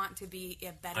just want to be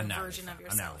a better I'm not really version fat. of I'm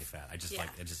yourself. not really fat. I just Yeah.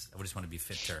 I just want to be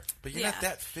fitter. But you're Yeah. not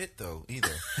that fit though either.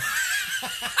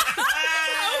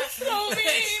 So mean.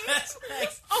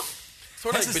 Thanks.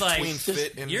 Sort of This like is between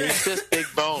fit and you're- It's just big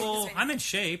bones. Well, I'm in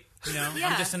shape. You know, Yeah.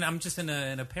 I'm just in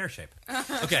a pear shape.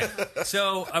 Okay,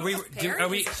 so are we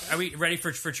ready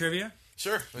for trivia?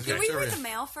 Sure. Can we read the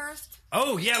mail first?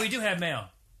 Oh yeah, we do have mail.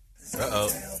 Uh-oh.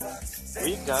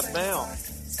 We've got mail.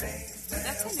 That's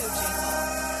a new jingle.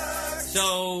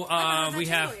 So I haven't we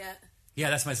heard that have jingle yet. yeah,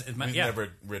 that's my We've yeah. never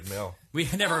read mail. We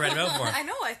never read mail before. I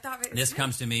know. I thought it This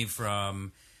comes to me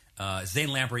from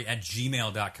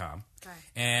zanelamprey@gmail.com. Okay.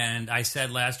 And I said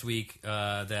last week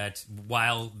that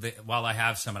while I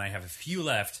have some and I have a few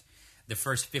left, the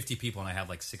first 50 people, and I have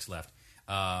like 6 left,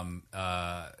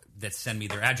 that send me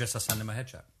their address, I'll send them a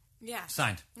headshot. Yeah.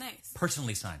 Signed. Nice.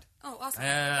 Personally signed. Oh, awesome.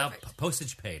 Perfect.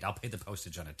 Postage paid. I'll pay the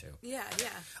postage on it too. Yeah,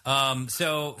 yeah.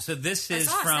 So this I is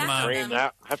saw a from snack Frame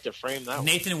that. I have to frame that one.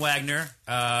 Nathan Wagner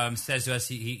says to us,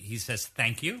 he says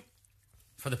thank you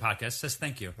for the podcast. Says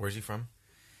thank you. Where's he from?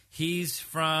 He's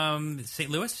from St.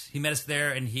 Louis. He met us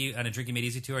there, and he on a Drinking Made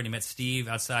Easy tour, and he met Steve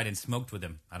outside and smoked with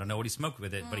him. I don't know what he smoked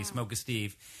with it, but he smoked with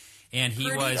Steve, and he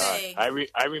Pretty was big.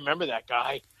 I remember that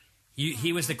guy.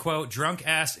 he was the quote drunk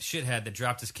ass shithead that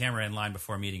dropped his camera in line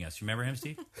before meeting us. You remember him,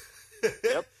 Steve?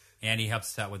 Yep. And he helps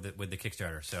us out with the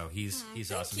Kickstarter, so he's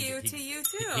awesome. you He- to he- you,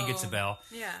 too. He gets a bell.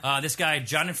 Yeah. This guy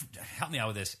John, help me out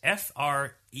with this.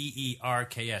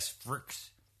 Freerks.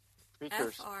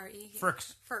 Speakers. F-R-E.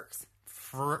 Fricks. Ferks.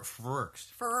 Frerks.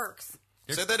 Ferks.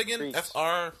 Say that again. Freaks.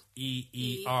 F-R.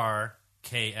 Freerks.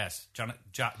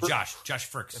 Josh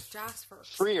Fricks. Josh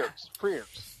Ferks. Freers.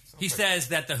 He says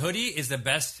that the hoodie is the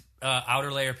best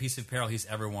outer layer piece of apparel he's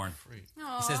ever worn.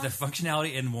 He says the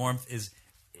functionality and warmth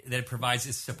that it provides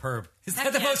is superb. Is that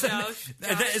Heck the yeah, most? Josh.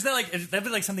 Is that like that'd be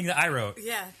like something that I wrote?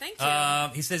 Yeah, thank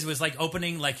you. He says it was like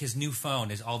opening like his new phone.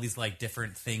 There's all these like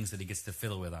different things that he gets to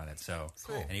fiddle with on it. So,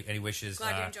 Cool. and he wishes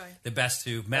Glad you enjoy. the best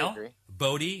to Mel, agree.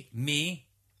 Bodie, me,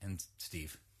 and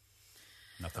Steve.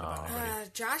 Nothing about anybody.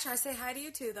 Josh, I say hi to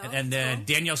you too, though. And then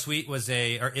Danielle Sweet is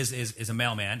a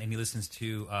mailman, and he listens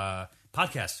to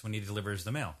podcasts when he delivers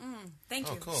the mail. Thank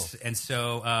you. Oh, cool. And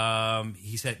so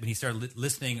he said when he started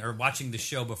listening or watching the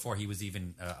show before he was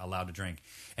even allowed to drink,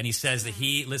 and he says that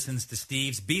he listens to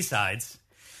Steve's B-sides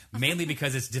mainly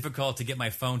because it's difficult to get my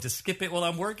phone to skip it while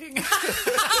I'm working.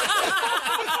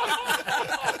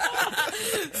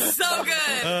 So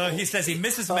good. He says he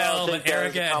misses I'll Mel, take but that as a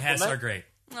Erica and Hess compliment. are great.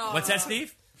 What's that,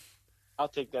 Steve? I'll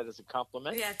take that as a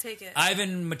compliment. Yeah, take it.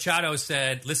 Ivan Machado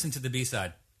said, "Listen to the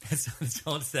B-side." That's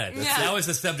all it said. Yeah. That was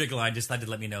the subject line. Just had to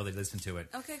let me know they listened to it.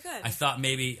 Okay, good. I thought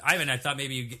maybe Ivan.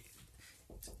 You.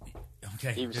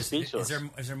 Okay. He was Is speechless.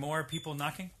 there more people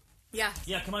knocking? Yeah.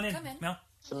 Yeah, come on in, Come in. Mel.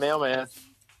 It's the mailman.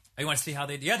 Oh, you want to see how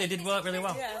they? Yeah, they did really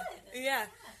well. Yeah. Yeah.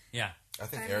 Yeah, I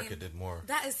think I Erica mean- did more.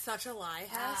 That is such a lie,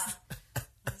 Hess.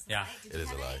 yeah. Did It you is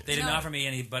a have lie. it? They didn't No. offer me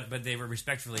any, but they were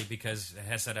respectfully because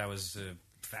Hess said I was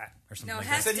fat or something No, like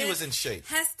Hess that. Said he did- was in shape.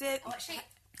 Hess did. What shape?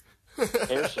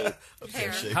 Hair shape.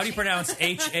 Hair. shape. How do you pronounce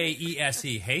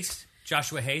Haese? Haste.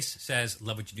 Joshua Haste says,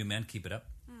 "Love what you do, man. Keep it up."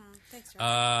 Thanks,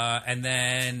 Josh. And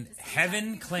then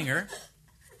Heaven Klinger.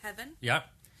 Heaven. Yep.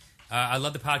 I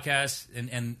love the podcast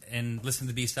and listen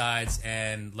to the B-sides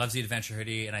and loves the Adventure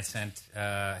Hoodie. And I sent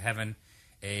Heaven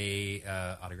a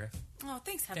autograph. Oh,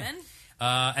 thanks, Heaven.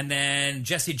 And then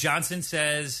Jesse Johnson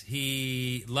says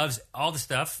he loves all the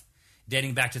stuff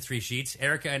dating back to Three Sheets.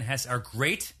 Erica and Hess are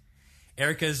great.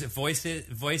 Erica's voice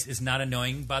is not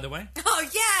annoying, by the way. Oh,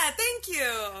 yeah, thank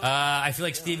you. I feel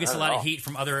like Steve gets a lot not at of all. heat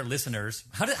from other listeners.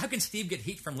 How can Steve get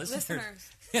heat from listeners? Listeners.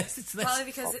 Yes, it's Probably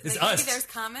because it's maybe us. there's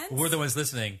comments. We're the ones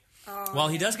listening. Oh. Well,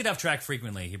 he does get off track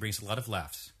frequently. He brings a lot of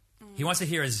laughs. He wants to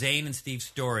hear a Zane and Steve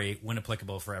story when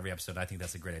applicable for every episode. I think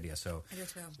that's a great idea. So, I do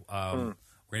too. I'll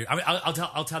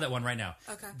tell that one right now.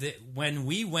 Okay. When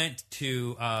we went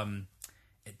to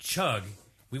Chug,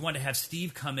 we wanted to have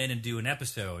Steve come in and do an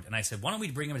episode, and I said, why don't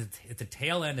we bring him at the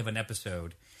tail end of an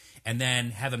episode, and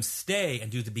then have him stay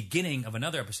and do the beginning of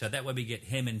another episode. That way, we get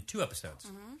him in 2 episodes.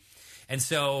 And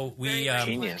so we Very great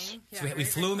Genius. planning. Yeah, so we very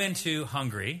flew great him planning. into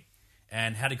Hungary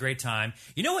and had a great time.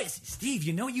 You know what, Steve?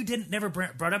 You know what you never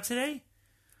brought up today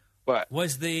But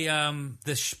was the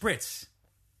spritz.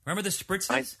 Remember the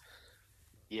spritzes?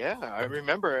 yeah, I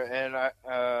remember, and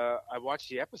I watched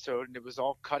the episode, and it was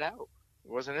all cut out.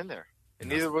 It wasn't in there, and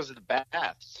neither was the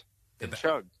baths in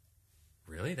Chug.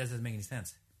 Really? That doesn't make any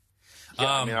sense. Yeah,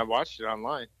 I mean, I watched it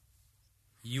online.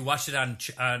 You watched it on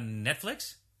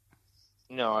Netflix?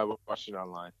 No, I watched it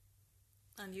online.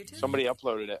 On YouTube? Somebody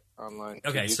uploaded it online. to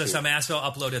Okay, so YouTube. some asshole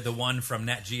uploaded the one from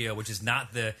Nat Geo, which is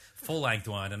not the full-length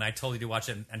one, and I told you to watch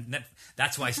it. And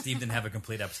that's why Steve didn't have a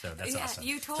complete episode. That's Yeah, awesome.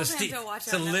 you told him Steve, to watch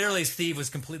it So on Netflix. literally, Steve was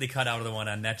completely cut out of the one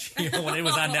on Nat Geo when it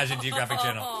was on National Geographic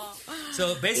Channel.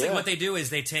 So basically, Yeah. what they do is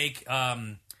they take,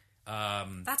 That's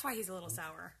why he's a little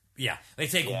sour. they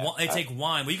take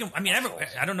wine. Well, you can. I mean,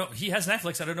 I don't know. He has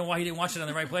Netflix. I don't know why he didn't watch it on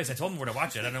the right place. I told him where to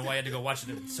watch it. I don't know why he had to go watch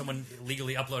it. Someone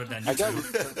legally uploaded it on I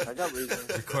YouTube. got reasons.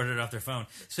 Recorded it off their phone.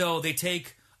 So they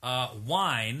take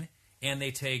wine and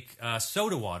they take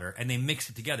soda water and they mix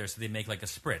it together so they make like a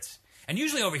spritz. And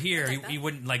usually over here, you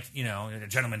wouldn't a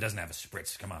gentleman doesn't have a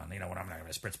spritz. Come on, I'm not going to have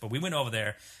a spritz. But we went over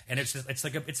there and it's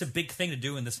a big thing to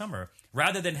do in the summer.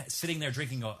 Rather than sitting there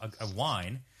drinking a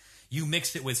wine, you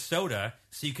mix it with soda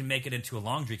so you can make it into a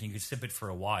long drink and you can sip it for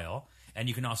a while. And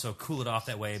you can also cool it off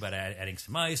that way by adding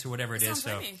some ice or whatever it is.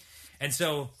 Sounds yummy. And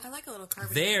so I like a little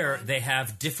carbonated there wine. they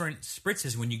have different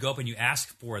spritzes when you go up and you ask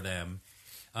for them.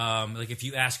 Like if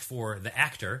you ask for the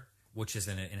actor, which is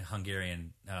in a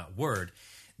Hungarian word,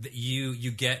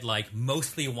 you get like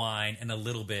mostly wine and a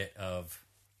little bit of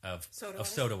of Soda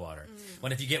soda water.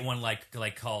 When if you get one like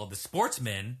called the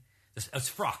Sportsman, it's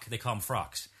frock. They call them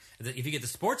frocks. If you get the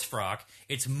sports frock,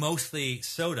 it's mostly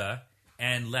soda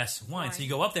and less wine. So you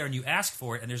go up there and you ask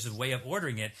for it, and there's a way of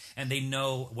ordering it, and they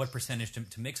know what percentage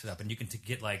to mix it up. And you can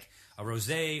get like a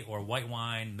rosé or white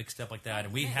wine mixed up like that.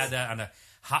 And we had that on a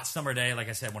hot summer day, like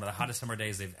I said, one of the hottest summer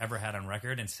days they've ever had on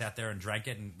record, and sat there and drank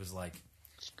it, and it was like,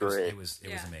 great. It was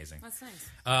amazing. That's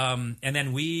nice. And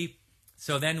then we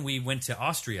went to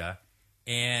Austria,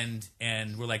 and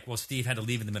we're like, well, Steve had to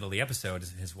leave in the middle of the episode.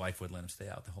 His wife would let him stay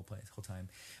out the whole time.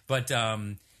 But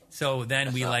so then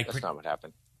That's not what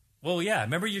happened. Well, yeah.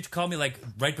 Remember you called me like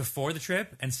right before the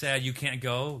trip and said you can't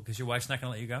go because your wife's not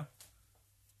going to let you go?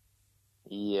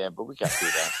 Yeah, but we got through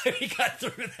that. We got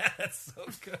through that. That's so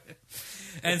good.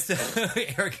 And so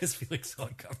Eric is feeling so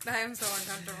uncomfortable. I am so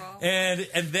uncomfortable. And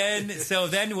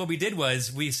then what we did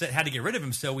was we had to get rid of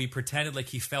him, so we pretended like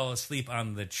he fell asleep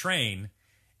on the train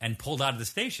and pulled out of the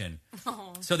station.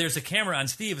 Oh. So there's a camera on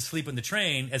Steve asleep on the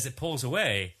train as it pulls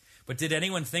away. But did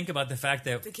anyone think about the fact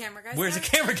that The camera guy. where's the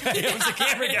camera guy? It was the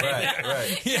camera guy.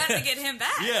 Right. You have to get him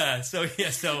back. Yeah, so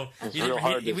It's real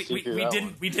hard to see through that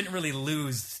one. we didn't really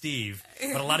lose Steve,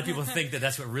 but a lot of people think that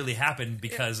that's what really happened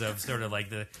because of sort of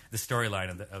like the storyline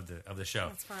of the show.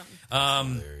 That's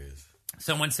fun. Hilarious.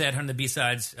 Someone said on the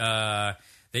B-sides that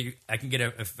I can get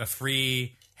a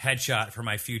free headshot for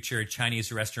my future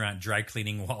Chinese restaurant dry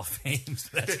cleaning wall of fame. So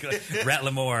that's good. Rat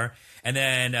Lamore. And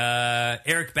then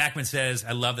Eric Backman says,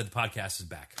 I love that the podcast is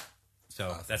back.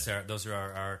 So those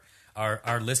are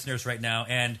our listeners right now.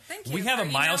 And Thank you we have for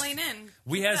a milestone. emailing in.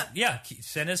 We have,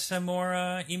 send us some more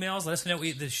emails. Let us know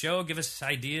the show. Give us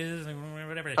ideas,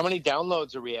 whatever. How many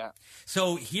downloads are we at?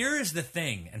 So here's the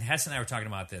thing, and Hess and I were talking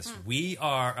about this. We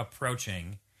are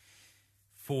approaching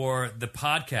for the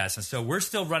podcast, and so we're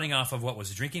still running off of what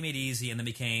was Drinking Made Easy, and then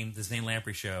became the Zane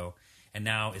Lamprey Show, and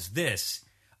now is this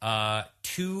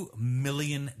 2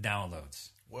 million downloads.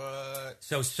 What?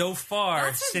 So far,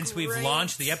 That's since we've great-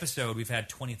 launched the episode, we've had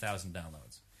 20,000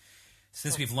 downloads.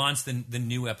 Since we've launched the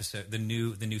new episode, the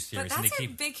new series, But and that's they a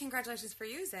keep. big congratulations for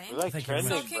you, Zane. We like Thank you very So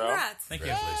trending, bro. congrats. Thank you.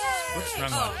 Yay! Whoops, wrong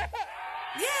Oh.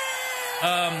 one.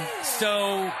 Yay!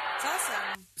 So It's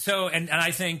awesome. So, and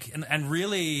I think, and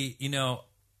really, you know,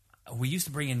 we used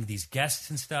to bring in these guests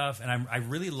and stuff, and I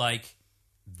really like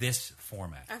this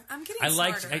format. I'm getting I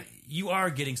like smarter. you are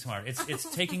getting smarter.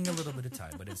 It's taking a little bit of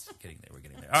time, but it's getting there. We're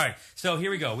getting there. All right, so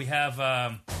here we go. We have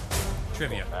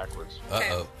trivia. Backwards.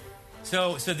 Uh-oh.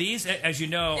 So these, as you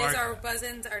know, Is our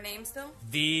buzzins our name still?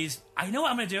 these. I know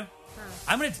what I'm going to do.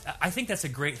 I think that's a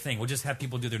great thing. We'll just have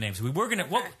people do their names. We were gonna.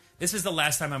 What? This is the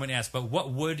last time I'm going to ask. But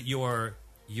what would your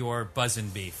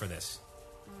buzzin be for this?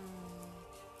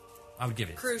 I would give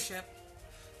it. Cruise ship.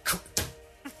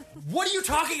 What are you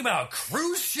talking about?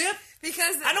 Cruise ship?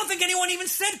 Because I don't think anyone even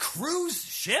said cruise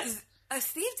ship.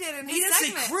 Steve did in He his didn't say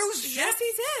segment. cruise ship. Yes,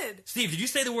 he did. Steve, did you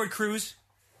say the word cruise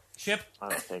ship? I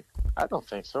don't think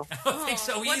so. I don't think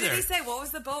so What either. did he say? What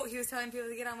was the boat he was telling people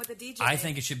to get on with the DJ? I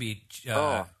think it should be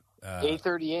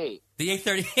A38. the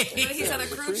A38. But he said a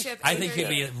cruise ship. I think it'd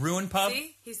be a A38. Ruin Pub,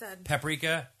 See? He said.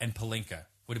 Paprika, and Palinka.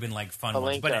 Would have been like fun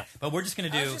ones. Palinka. But we're just going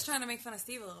to I was do... just trying to make fun of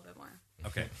Steve a little bit more.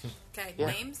 Okay. Okay, Yeah.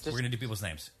 names? We're going to do people's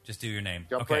names. Just do your name.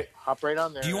 Jump Okay. right, hop right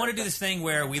on there. Do you want to do this thing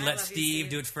where we I let love you, Steve Steve.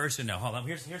 do it first or no? Hold on.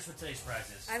 Here's what today's prize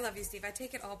is. I love you, Steve. I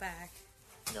take it all back.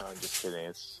 No, I'm just kidding.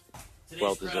 It's Today's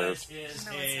well prize deserved. is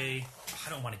No, I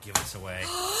don't want to give this away.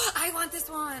 I want this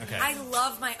one. Okay. I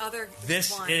love my other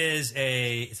This one. is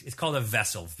it's called a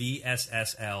Vessel,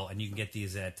 VSSL, and you can get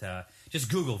these at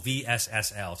just Google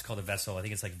VSSL. It's called a Vessel. I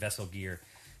think it's like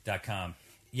vesselgear.com.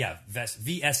 Yeah,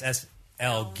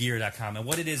 VSSLgear.com. And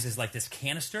what it is like this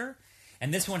canister,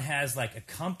 and this one has like a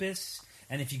compass,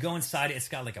 and if you go inside it, it's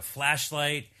got like a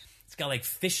flashlight. It's got like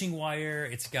fishing wire.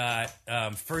 It's got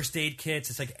first aid kits.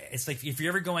 It's like if you're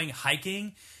ever going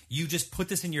hiking, you just put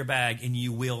this in your bag and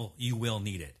you will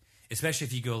need it. Especially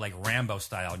if you go like Rambo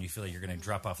style and you feel like you're going to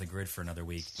drop off the grid for another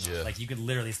week. Yeah. Like you could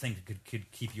literally, this thing could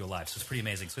keep you alive. So it's pretty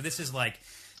amazing. So this is the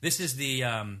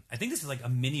I think this is like a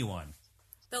mini one.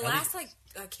 The last like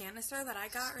a canister that I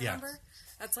got, Yeah. remember?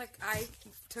 That's like I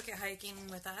took it hiking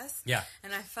with us. Yeah.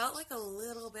 And I felt like a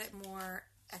little bit more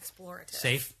explorative.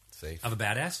 Safe of a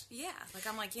badass. Yeah. Like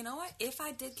I'm like, you know what? If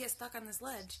I did get stuck on this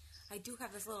ledge, I do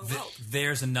have this little Th- rope.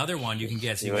 There's another one you can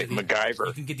get. So You're like MacGyver.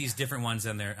 You can get these different ones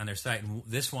on their site. And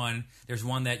this one, there's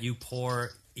one that you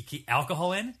pour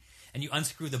alcohol in, and you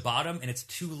unscrew the bottom, and it's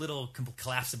two little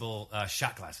collapsible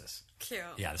shot glasses. Cute.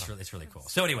 Yeah, it's really cool.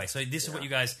 So anyway, so this is what you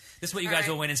guys All will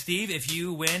right. win. And Steve, if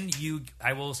you win,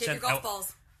 I will Take send your golf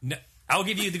balls. No, I'll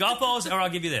give you the golf balls, or I'll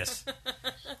give you this.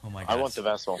 Oh my god! I want the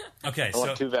vessel. Okay, I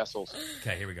want 2 vessels.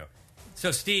 Okay, here we go. So,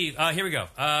 Steve, here we go.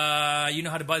 You know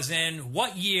how to buzz in.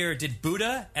 What year did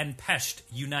Buda and Pest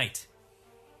unite?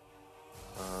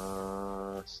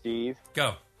 Steve.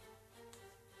 Go.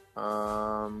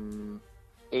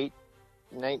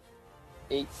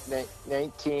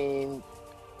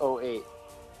 1908.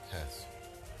 Hess.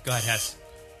 Go ahead, Hess.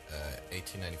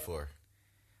 1894.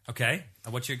 Okay.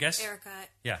 What's your guess? Erica.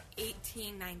 Yeah.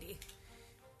 1890.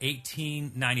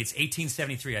 1890. It's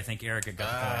 1873, I think Erica got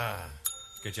the point.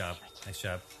 Good job. Nice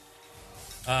job.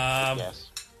 Yes.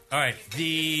 All right.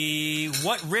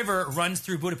 What river runs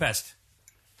through Budapest?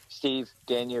 Steve.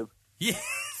 Danube. Yeah,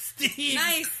 Steve.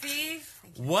 Nice, Steve.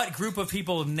 What group of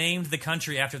people named the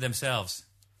country after themselves?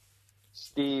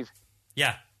 Steve.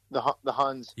 Yeah. The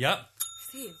Huns. Yep.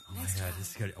 Steve. Oh my Nice God, job.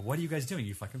 this is good. What are you guys doing?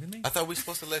 You fucking with me? I thought we were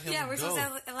supposed to let him Yeah, we're go.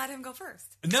 supposed to let him go first.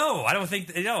 No, I don't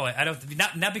think. No, I don't.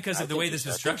 Not because of the way this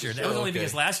was I think you structured. should. It was only Okay.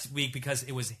 because last week because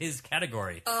it was his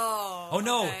category. Oh.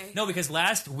 no, okay. no, because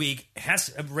last week Hess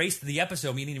erased the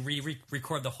episode. We need to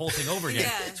record the whole thing over again.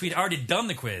 Yeah. So we'd already done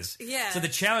the quiz. Yeah. So the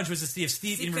challenge was to see if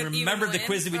Steve He even could even remembered the win?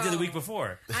 quiz that we did the week Oh.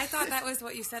 before. I thought that was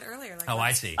what you said earlier. Like Oh,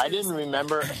 I see. I didn't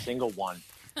remember a single one.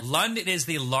 London is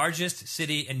the largest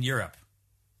city in Europe.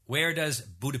 Where does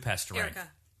Budapest rank? Erica.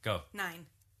 Go. 9.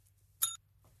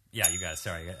 Yeah, you got it.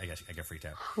 Sorry, I got freaked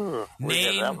out. We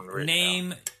have that one written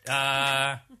Name.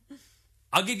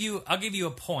 I'll give you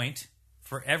a point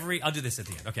for every. I'll do this at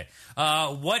the end. Okay.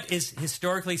 What is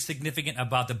historically significant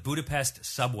about the Budapest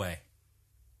subway?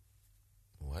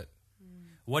 What?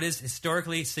 What is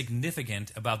historically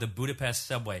significant about the Budapest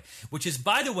subway? Which is,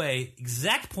 by the way,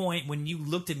 exact point when you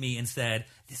looked at me and said,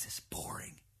 "This is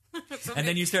boring," and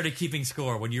then you started keeping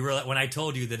score when you when I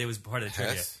told you that it was part of the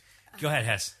trivia. Hess? Go ahead,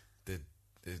 Hess.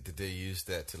 Did they use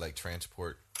that to like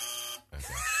transport?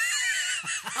 Okay.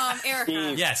 Erica.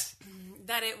 Steve. Yes.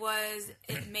 That it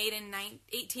made in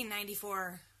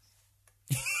 1894.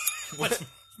 What's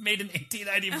made in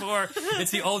 1894? It's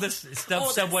the oldest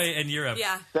Oldest. subway in Europe.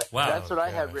 Yeah. Wow. That's what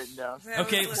I had gosh. written down. That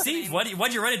Okay, was Steve, listening.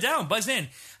 why'd you write it down? Buzz in.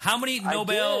 How many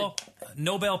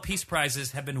Nobel Peace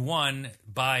Prizes have been won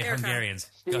by Erica. Hungarians?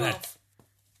 Steve. Go ahead.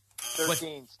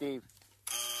 13, Steve.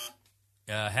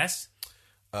 Hess?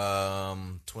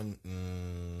 20.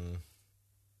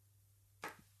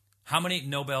 How many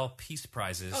Nobel Peace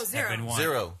Prizes Oh, 0. have been won?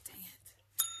 0.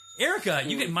 Erica,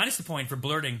 you get minus the point for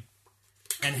blurting.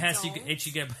 And I Hess, you don't.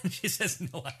 get. She says no.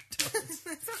 I don't. That's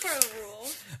not part of the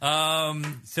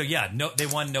rule. So yeah, no, they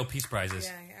won no Peace Prizes.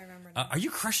 Yeah, I remember that. Are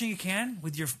you crushing a can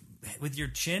with your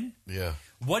chin? Yeah.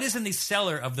 What is in the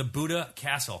cellar of the Buddha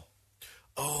Castle?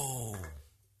 Oh.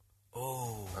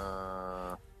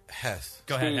 Hess.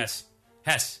 Go ahead, Steve. Hess.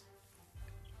 Hess.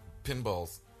 Pinball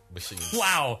machine.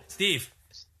 Wow, Steve.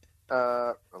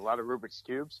 A lot of Rubik's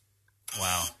Cubes.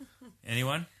 Wow.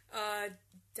 Anyone?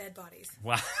 Dead bodies.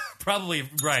 Wow. Probably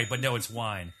right, but no, it's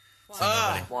wine.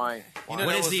 Wine. You know, What that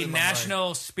is was the in my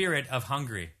national spirit of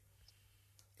Hungary?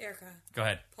 Erica. Go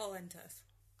ahead. Polentas.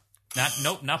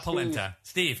 Not polenta.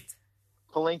 Steve.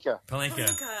 Palinka. Palinka.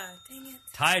 Erica. Dang it.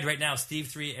 Tied right now. Steve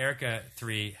 3, Erica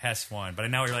 3, Hess 1. But I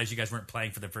now realize you guys weren't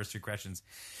playing for the first 2 questions.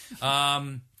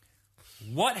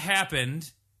 What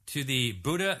happened to the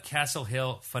Buddha Castle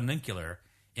Hill funicular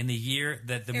in the year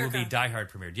that the Erica. movie Die Hard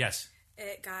premiered? Yes.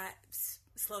 It got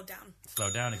slowed down. Slow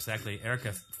down, exactly.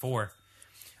 Erica 4.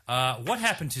 What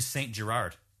happened to St.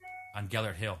 Gerard on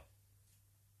Gellert Hill?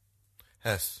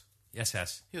 Hess. Yes,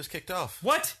 Hess. He was kicked off.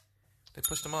 What? They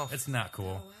pushed him off. That's not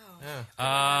cool. Yeah.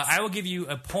 I will give you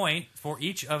a point for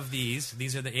each of these.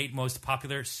 These are the 8 most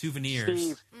popular souvenirs.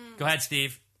 Steve. Go ahead,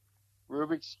 Steve.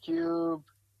 Rubik's Cube.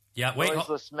 Yeah, wait.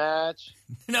 Noiseless match.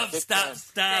 No, Pick stop. one.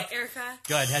 Okay, Erica.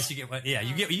 Go ahead, Hess. You get one. Yeah,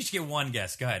 you should get one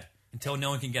guess. Go ahead. Until no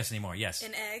one can guess anymore. Yes.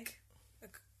 An egg.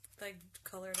 Like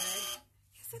colored egg.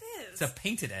 Yes, it is. It's a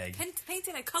painted egg.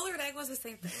 Painted egg. Colored egg was the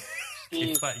same thing.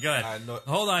 Steve. But go ahead. know-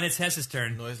 Hold on, it's Hess's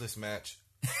turn. Noiseless match.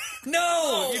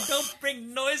 No, you don't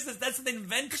bring noises. That's an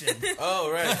invention.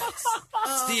 Oh, right.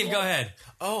 Steve, go ahead.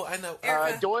 Oh, I know.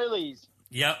 Erica. Doilies.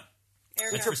 Yep.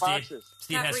 Erica. That's for Steve. boxes.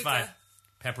 Steve has Paprika. 5.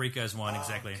 Paprika is 1,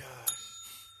 exactly. Gosh.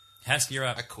 Hess, you're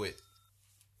up. I quit.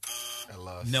 I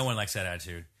lost. No one likes that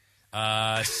attitude.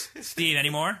 Steve, any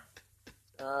more?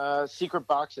 Secret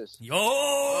boxes.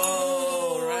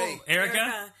 Oh, right.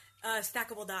 Erica?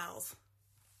 Stackable dolls.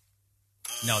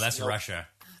 No, that's Russia.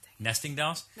 Nesting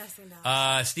dolls? Nesting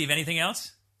dolls. Steve, anything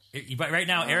else? But right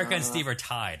now, Erica and Steve are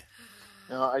tied.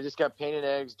 No, I just got painted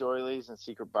eggs, doilies, and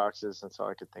secret boxes. That's all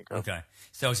I could think of. Okay.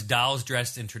 So it's dolls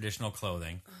dressed in traditional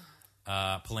clothing.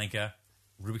 Palenka,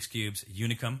 Rubik's Cubes,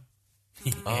 Unicum.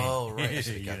 Oh, right. I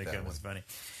should've got Unicum that was one.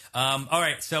 funny. All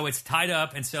right, so it's tied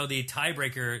up, and so the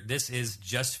tiebreaker, this is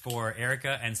just for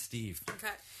Erica and Steve. Okay.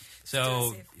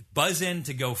 So Steve. buzz in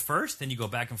to go first, then you go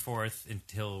back and forth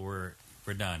until we're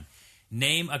done.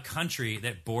 Name a country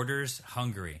that borders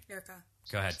Hungary. Erica.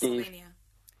 Go ahead. Steve.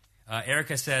 Slovenia.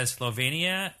 Erica says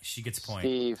Slovenia. She gets a point.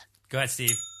 Steve. Go ahead,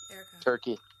 Steve. Erica.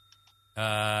 Turkey.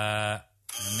 And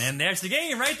then there's the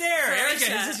game right there.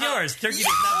 Croatia. Erica, this is yours. Turkey does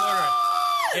not border it.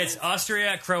 It's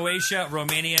Austria, Croatia,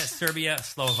 Romania, Serbia,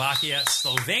 Slovakia,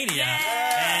 Slovenia,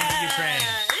 and Ukraine.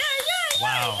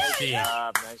 Wow, Steve.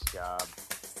 Nice job.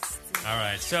 All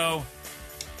right, so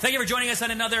thank you for joining us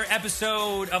on another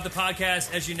episode of the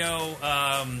podcast. As you know,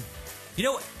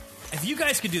 if you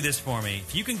guys could do this for me,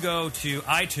 if you can go to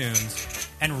iTunes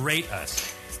and rate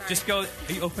us. Just go.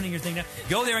 Are you opening your thing now?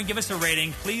 Go there and give us a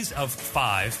rating, please, of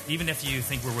 5, even if you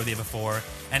think we're worthy of a 4,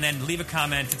 and then leave a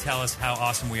comment to tell us how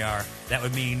awesome we are. That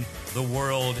would mean the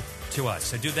world to us.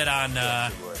 So do that on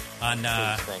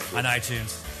iTunes.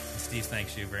 Steve,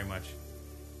 thanks you very much.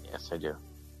 Yes, I do.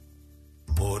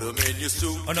 Oh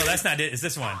no, that's not it. It's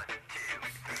this one.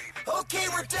 Okay,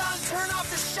 we're done. Turn off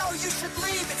the show. You should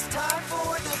leave. It's time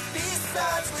for the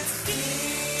B-sides with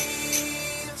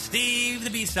Steve. Steve, the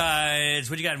B-sides.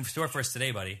 What you got in store for us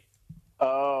today, buddy?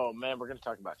 Oh, man, we're going to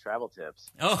talk about travel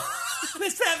tips. Oh,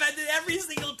 this happened every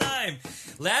single time.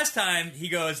 Last time he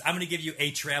goes, "I'm going to give you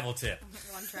a travel tip,"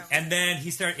 and then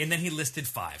he listed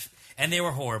 5, and they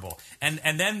were horrible. And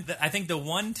then I think the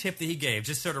one tip that he gave,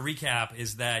 just sort of recap,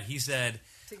 is that he said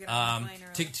to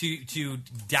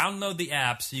download the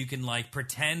app so you can like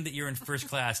pretend that you're in first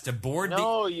class to board.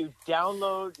 No, you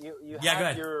download. You go ahead.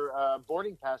 have your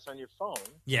boarding pass on your phone.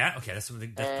 Yeah, okay, that's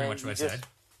pretty much what I said.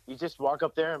 You just walk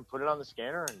up there and put it on the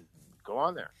scanner and go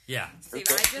on there. Yeah. Steve,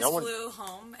 I just flew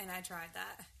home and I tried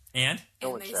that. And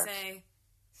they say,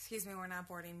 "Excuse me, we're not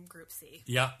boarding Group C."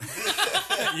 Yeah.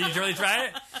 You really try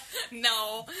it?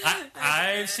 No.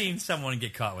 I've seen someone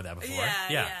get caught with that before.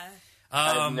 Yeah.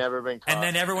 I've never been caught. And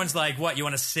then everyone's like, "What? You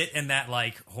want to sit in that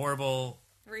like horrible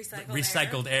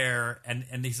recycled air?"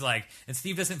 And he's like, and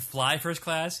Steve doesn't fly first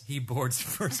class; he boards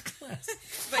first class.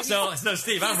 So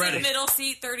Steve, I'm ready. Middle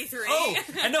seat 33. Oh,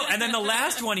 and no, and then the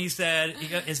last one he said,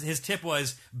 his tip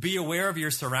was, "Be aware of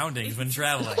your surroundings when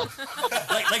traveling."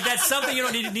 like that's something you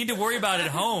don't need to worry about at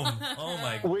home. Oh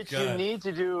my god! Which you need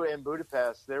to do in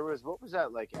Budapest. There was what was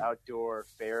that like outdoor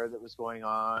fair that was going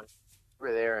on? We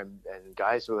were there, and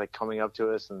guys were like coming up to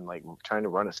us and like trying to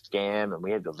run a scam, and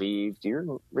we had to leave. Do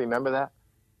you remember that?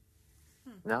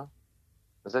 No?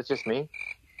 Was that just me?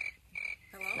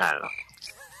 Hello? I don't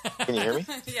know. Can you hear me?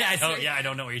 I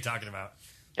don't know what you're talking about.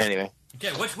 Anyway.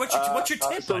 Okay, what's your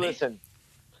tip, so buddy? Listen,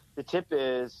 the tip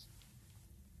is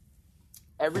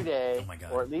every day, Oh my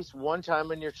God. or at least one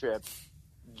time on your trip,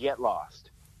 get lost.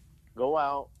 Go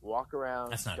out, walk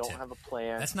around. That's not a don't tip. have a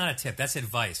plan. That's not a tip. That's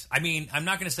advice. I mean, I'm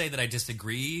not going to say that I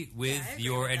disagree with I agree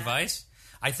your with that. advice.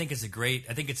 I think it's a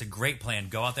great plan.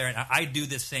 Go out there, and I do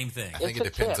this same thing. I think It's it a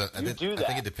depends. tip. I You do think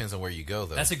that. it depends on where you go,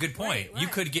 though. That's a good point. Right. You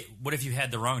could get. What if you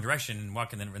had the wrong direction and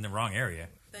walk in the wrong area?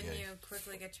 Then you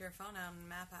quickly get your phone out and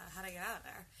map out how to get out of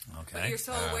there. Okay. But you're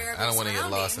so aware of I don't want to get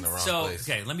lost in the wrong So place.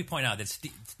 okay, let me point out that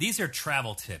these are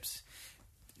travel tips.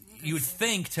 You would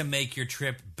think to make your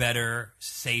trip better,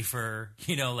 safer.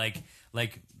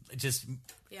 Like just.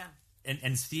 Yeah.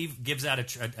 And Steve gives out a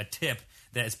tip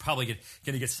that is probably going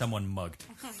to get someone mugged.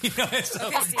 So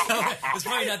it's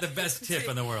probably not the best tip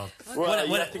in the world. Well,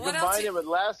 you have to what else combine you- it with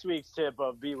last week's tip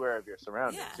of beware of your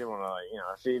surroundings. Yeah. You want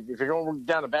to, if you're going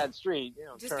down a bad street,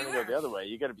 Just turn and go beware. the other way.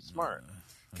 You got to be smart.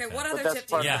 Okay, what But other that's tip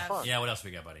do part you of the have? fun. Yeah, what else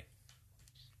we got, buddy?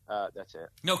 That's it.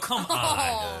 No, come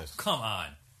on. Come on.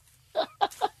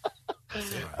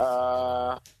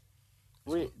 They're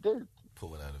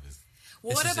Pull it out of his.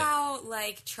 What This is about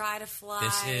like try to fly?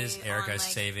 This is Erica on, like,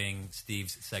 saving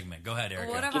Steve's segment. Go ahead,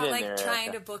 Erica. What Get about in like there, trying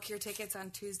Erica. to book your tickets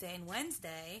on Tuesday and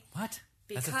Wednesday? What?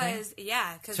 That's a thing?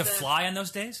 Because To fly on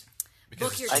those days?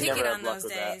 book your I ticket never on had luck those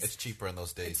with that. days It's cheaper on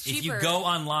those days. It's If you cheaper. go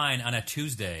online on a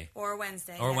Tuesday or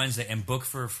Wednesday or yeah. Wednesday and book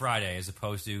for Friday as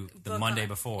opposed to the Book Monday on-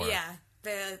 before. Yeah.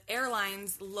 The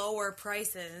airlines lower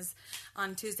prices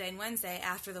on Tuesday and Wednesday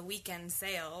after the weekend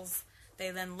sales. They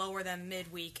then lower them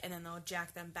midweek and then they'll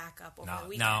jack them back up over the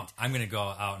weekend. Now, I'm going to go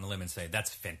out on a limb and say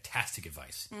that's fantastic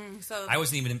advice. So I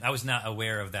was not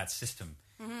aware of that system.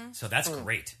 So that's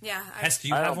great. yeah, Hess, do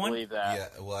you I have don't one? believe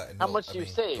that. Yeah. Well, How no, much I do you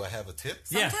mean, save? Do I have a tip?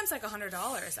 Yeah. sometimes like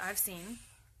 $100 I've seen.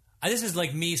 This is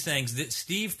like me saying that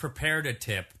Steve prepared a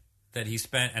tip that he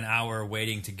spent an hour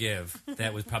waiting to give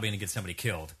that was probably going to get somebody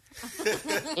killed.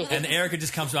 And Erica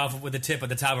just comes off with a tip at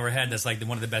the top of her head that's like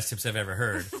one of the best tips I've ever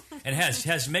heard. And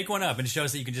Hess, make one up and show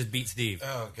us that you can just beat Steve.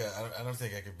 Oh god, I don't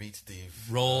think I could beat Steve.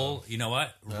 Roll, you know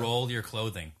what? Roll your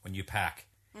clothing when you pack.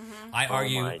 I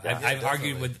argue. my God. I've Yeah,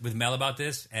 argued definitely. with Mel about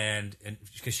this, and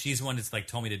because she's the one that's like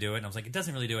told me to do it, and I was like, it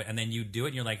doesn't really do it. And then you do it,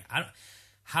 and you're like,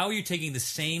 how are you taking the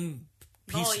same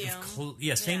piece Volume.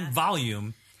 of same Yeah.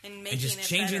 volume? And And just making it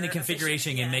changing the better,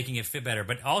 configuration efficient. and Yeah. making it fit better.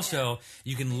 But also,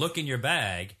 you can look in your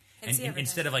bag, And see everything.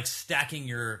 instead of like stacking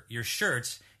your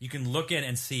shirts, you can look in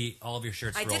and see all of your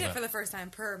shirts I rolled did it up. for the first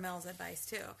time per Mel's advice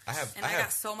too. I I have-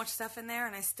 got so much stuff in there,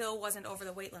 and I still wasn't over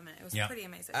the weight limit. It was Yeah. pretty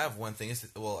amazing. I have one thing. It's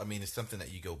something that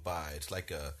you go buy. It's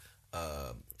like a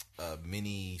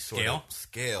mini sort Scale? of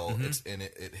scale. It's and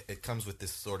it comes with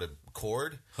this sort of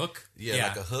cord. Hook? Yeah,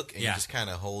 like a hook, and Yeah. you just kind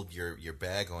of hold your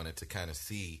bag on it to kind of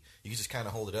see. You can just kind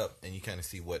of hold it up, and you kind of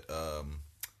see what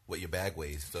your bag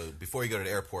weighs. So before you go to the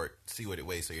airport, see what it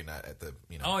weighs, so you're not at the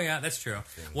Oh yeah, that's true.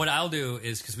 What I'll do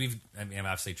is because I've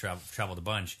obviously traveled a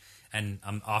bunch, and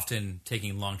I'm often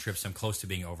taking long trips. So I'm close to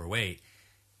being overweight,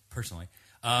 personally.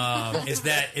 Is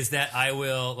that I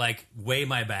will like weigh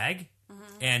my bag,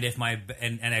 and if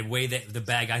and I weigh the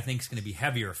bag I think is going to be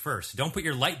heavier first. Don't put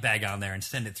your light bag on there and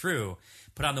send it through.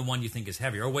 Put on the one you think is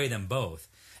heavier, or weigh them both,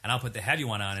 and I'll put the heavy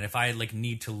one on. And if I like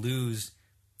need to lose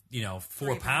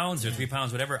 4 pounds or 3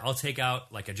 pounds, whatever, I'll take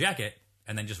out like a jacket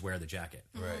and then just wear the jacket.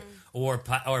 right. Or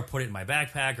put it in my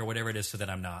backpack or whatever it is so that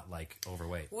I'm not like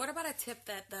overweight. What about a tip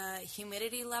that the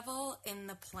humidity level in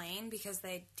the plane, because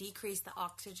they decrease the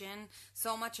oxygen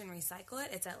so much and recycle it,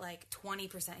 it's at like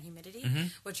 20% humidity,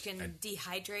 which can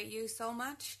dehydrate you so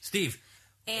much. Steve,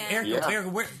 And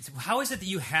Eric, how is it that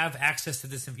you have access to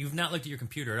this? You've not looked at your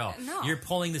computer at all. No. You're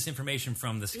pulling this information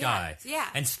from the sky. Yeah.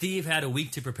 And Steve had a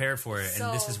week to prepare for it,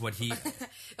 and this So- is what he...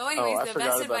 Oh, anyways, I the forgot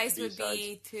best about advice the would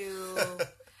be to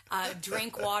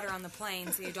drink water on the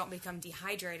plane so you don't become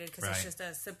dehydrated, because Right. it's just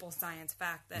a simple science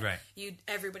fact that Right.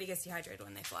 everybody gets dehydrated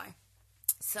when they fly.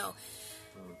 So,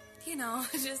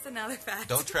 just another fact.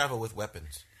 Don't travel with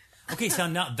weapons. Okay, so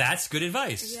now that's good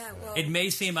advice. Yeah, well- it may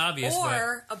seem obvious,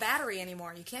 or a battery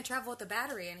anymore. You can't travel with a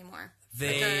battery anymore.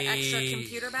 They- Like an extra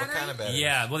computer battery. What kind of but... battery?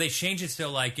 Yeah, well, they changed it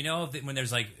so, like, when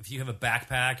there's, like, if you have a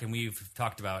backpack, and we've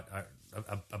talked about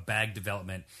a bag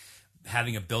development,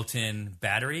 having a built-in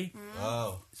battery.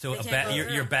 Oh, So They can't go your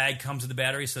through. bag comes with a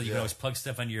battery, so you can Yeah. always plug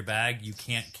stuff into your bag. You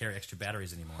can't carry extra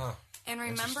batteries anymore. Huh. And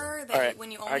remember that All right,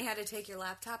 when you only had to take your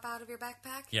laptop out of your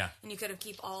backpack, Yeah. and you could have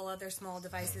keep all other small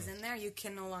devices in there, you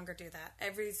can no longer do that.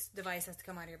 Every device has to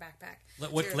come out of your backpack.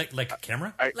 Like a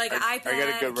camera? Like an I iPad,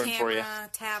 got a good one camera, for you.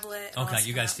 tablet. all Okay, that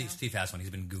you stuff guys, out now. Steve has one.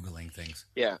 He's been Googling things.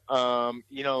 Yeah.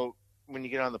 When you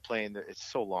get on the plane, it's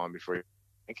so long before you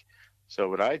drink. So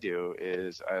what I do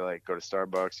is I like go to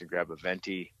Starbucks and grab a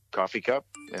venti coffee cup,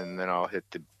 and then I'll hit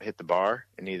the bar,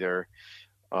 and either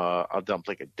I'll dump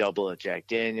like a double of Jack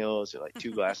Daniels or like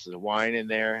 2 glasses of wine in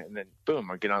there, and then boom,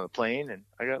 I'll get on the plane and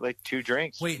I got like 2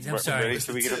 drinks. Wait, I'm Re- sorry. ready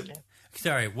till we get up.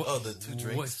 Sorry. the 2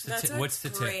 drinks. What's the That's tip? a What's the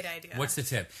great tip? idea. What's the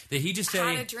tip? Did he just How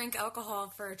to say? drink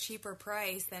alcohol for a cheaper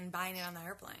price than buying it on the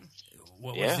airplane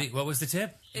Yeah. What was the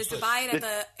tip? is to buy it at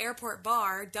the airport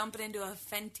bar, dump it into a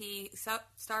Fenty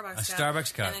Starbucks A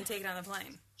Starbucks cup. and then take it on the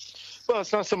plane. Well,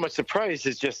 it's not so much the price;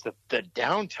 it's just the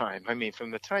downtime. I mean, from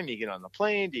the time you get on the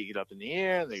plane, do you get up in the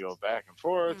air, and they go back and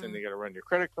forth, and they got to run your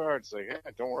credit card. It's like,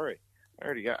 don't worry,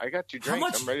 I got 2 How drinks.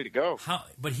 much- I'm ready to go.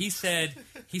 But he said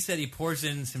he pours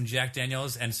in some Jack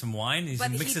Daniels and some wine. He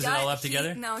mixes it all up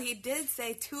together. No, he did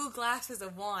say 2 glasses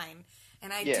of wine.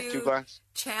 And I Yeah, do 2 glasses.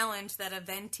 challenge that a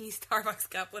venti Starbucks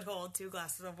cup would hold 2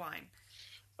 glasses of wine.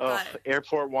 Oh, But-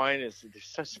 airport wine is there's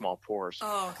such small pours.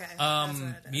 Oh, okay. That's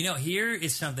what it is. Here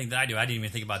is something that I do. I didn't even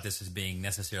think about this as being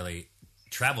necessarily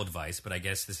travel advice, but I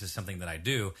guess this is something that I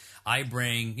do. I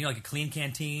bring, like a clean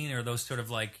canteen or those sort of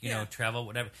like, Yeah. travel,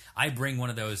 whatever. I bring one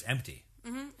of those empty.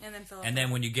 And then fill it And then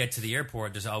up. when you get to the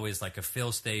airport, there's always like a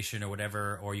fill station or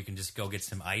whatever, or you can just go get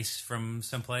some ice from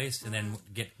someplace and then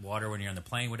get water when you're on the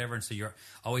plane, whatever. And so you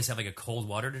always have like a cold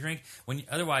water to drink.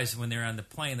 Otherwise, when they're on the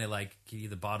plane, they like give you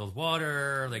the bottled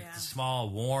water, like Yeah. the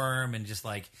small, warm, and just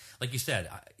like you said,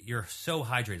 you're so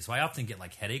hydrated. So I often get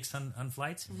like headaches on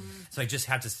flights. So I just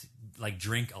have to like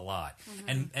drink a lot.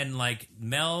 And like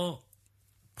Mel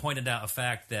pointed out a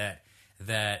fact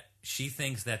that she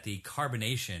thinks that the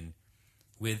carbonation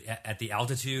at the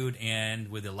altitude and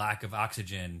with the lack of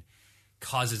oxygen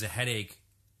causes a headache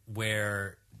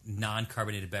where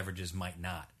non-carbonated beverages might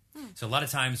not. So a lot of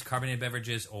times carbonated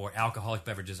beverages or alcoholic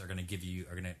beverages are going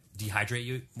to dehydrate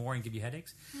you more and give you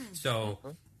headaches. So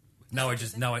now I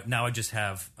just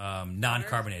have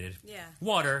non-carbonated Yeah.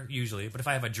 water usually, but if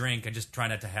I have a drink, I just try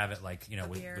not to have it like, beer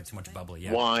with or too much something. bubbly.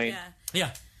 Yeah. Wine. Yeah.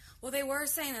 Yeah. Well, they were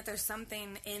saying that there's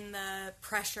something in the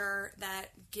pressure that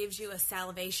gives you a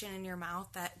salivation in your mouth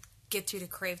that gets you to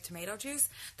crave tomato juice.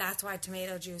 That's why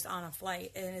tomato juice on a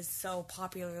flight is so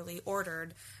popularly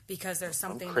ordered, because there's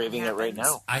something I'm craving it right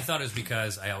now. I thought it was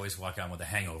because I always walk on with a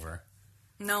hangover.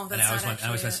 No, that's and I always not want, I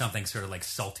always actually want it. something sort of like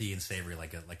salty and savory,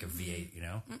 like a V8, you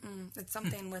know? It's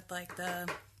something with like the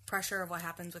pressure of what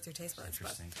happens with your taste buds.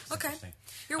 Interesting. But- Okay. Interesting.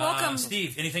 You're welcome.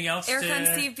 Steve, anything else? Erica and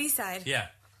Steve B-side. Yeah.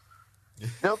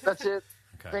 Nope, that's it.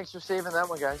 Okay. Thanks for saving that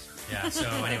one, guys. Yeah, so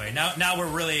anyway, now we're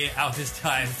really out this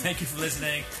time. Thank you for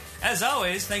listening. As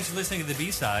always, thanks for listening to the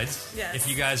B-Sides. Yes. If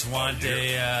you guys want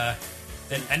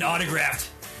an autographed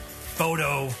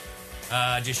photo,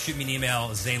 just shoot me an email,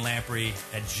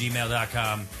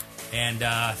 zanelamprey@gmail.com. And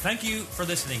thank you for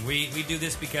listening. We do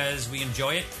this because we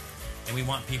enjoy it, and we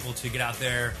want people to get out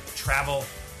there, travel,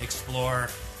 explore,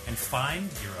 and find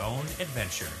your own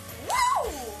adventure. Woo!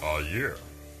 Oh, yeah.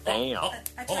 Damn.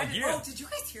 I tried to, yeah. Oh, did you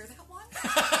guys hear that one?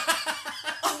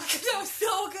 Oh, that was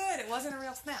so good. It wasn't a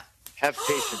real snap. Have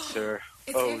patience, sir.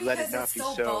 It's maybe let because it not it's be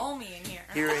so so. balmy in here.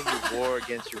 Hearing you war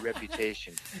against your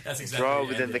reputation. That's exactly Draw what you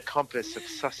within ended. the compass of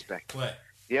suspect. What?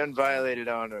 The unviolated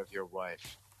honor of your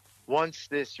wife. Once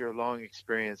this your long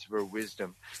experience of her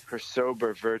wisdom, her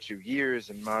sober virtue, years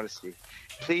and modesty.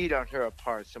 Plead on her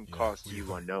apart some cost to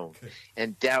you unknown.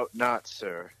 And doubt not,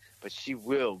 sir, but she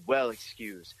will well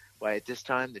excuse why at this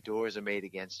time the doors are made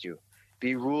against you.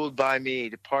 Be ruled by me,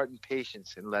 depart in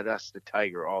patience, and let us, the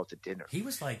tiger, all to dinner. He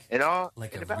was like And all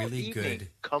like and a about really evening, good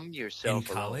come yourself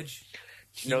in college.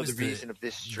 You know the reason of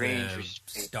this strange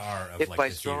restraint. star of If like by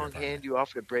the strong theater hand you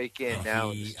offer to break in Oh, now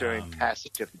in he, the stirring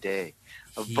passage of the day,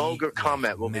 a he, vulgar like,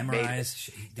 comment will be made, memorized Sh-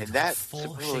 he did and that full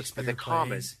supposed Shakespeare by the common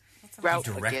plays. route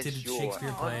He directed against your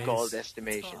Shakespeare plays. ungulled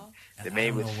estimation, And that I may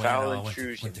don't with know when it foul all went to-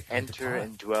 intrusion went to enter pot.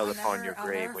 and dwell I'll upon never- your I'll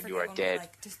grave never when you forget are we dead. were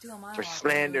like, just do a monologue, For and he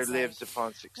slander was like, lives upon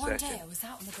One succession. day I was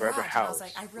out in the Forever garage, and I was house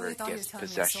like, I where really it thought he was gets telling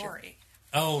possession. me a story.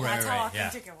 Oh, right, That's how right, yeah.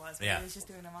 authentic it was. But Yeah. he was just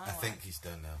doing a monologue. I think he's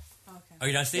done now. Okay. Are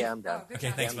you done, Steve? Yeah, I'm done. Oh, good Okay,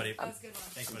 job. thanks, buddy. That was a good one.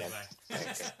 Thanks, buddy.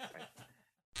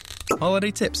 Bye.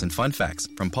 Holiday tips and fun facts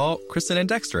from Paul, Kristen, and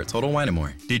Dexter at Total Wine &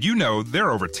 More. Did you know there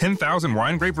are over 10,000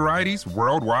 wine grape varieties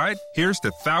worldwide? Here's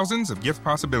to thousands of gift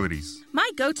possibilities. My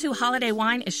go-to holiday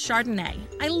wine is Chardonnay.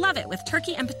 I love it with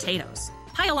turkey and potatoes.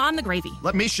 Pile on the gravy.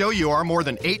 Let me show you our more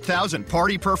than 8,000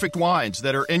 party-perfect wines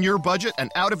that are in your budget and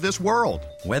out of this world.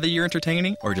 Whether you're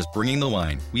entertaining or just bringing the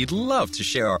wine, we'd love to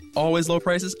share our always low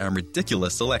prices and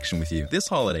ridiculous selection with you this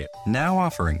holiday. Now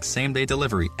offering same-day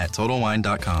delivery at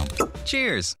TotalWine.com.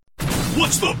 Cheers!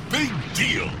 What's the big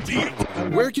deal?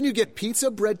 Where can you get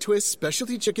pizza, bread twists,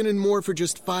 specialty chicken, and more for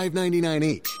just $5.99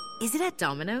 each? Is it at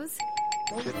Domino's?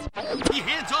 He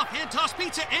hands off hand-tossed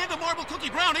pizza and a marble cookie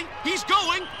brownie. He's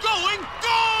going!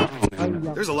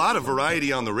 There's a lot of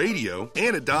variety on the radio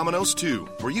and at Domino's, too,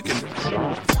 where you can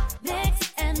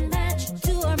Mix and match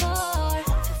 2 or more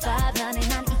for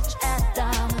 $5.99 each at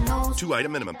Domino's.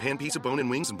 2-item minimum. Pan pizza, bone-in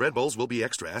wings, and bread bowls will be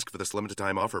extra. Ask for this limited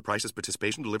time offer. Prices,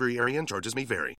 participation, delivery area, and charges may vary.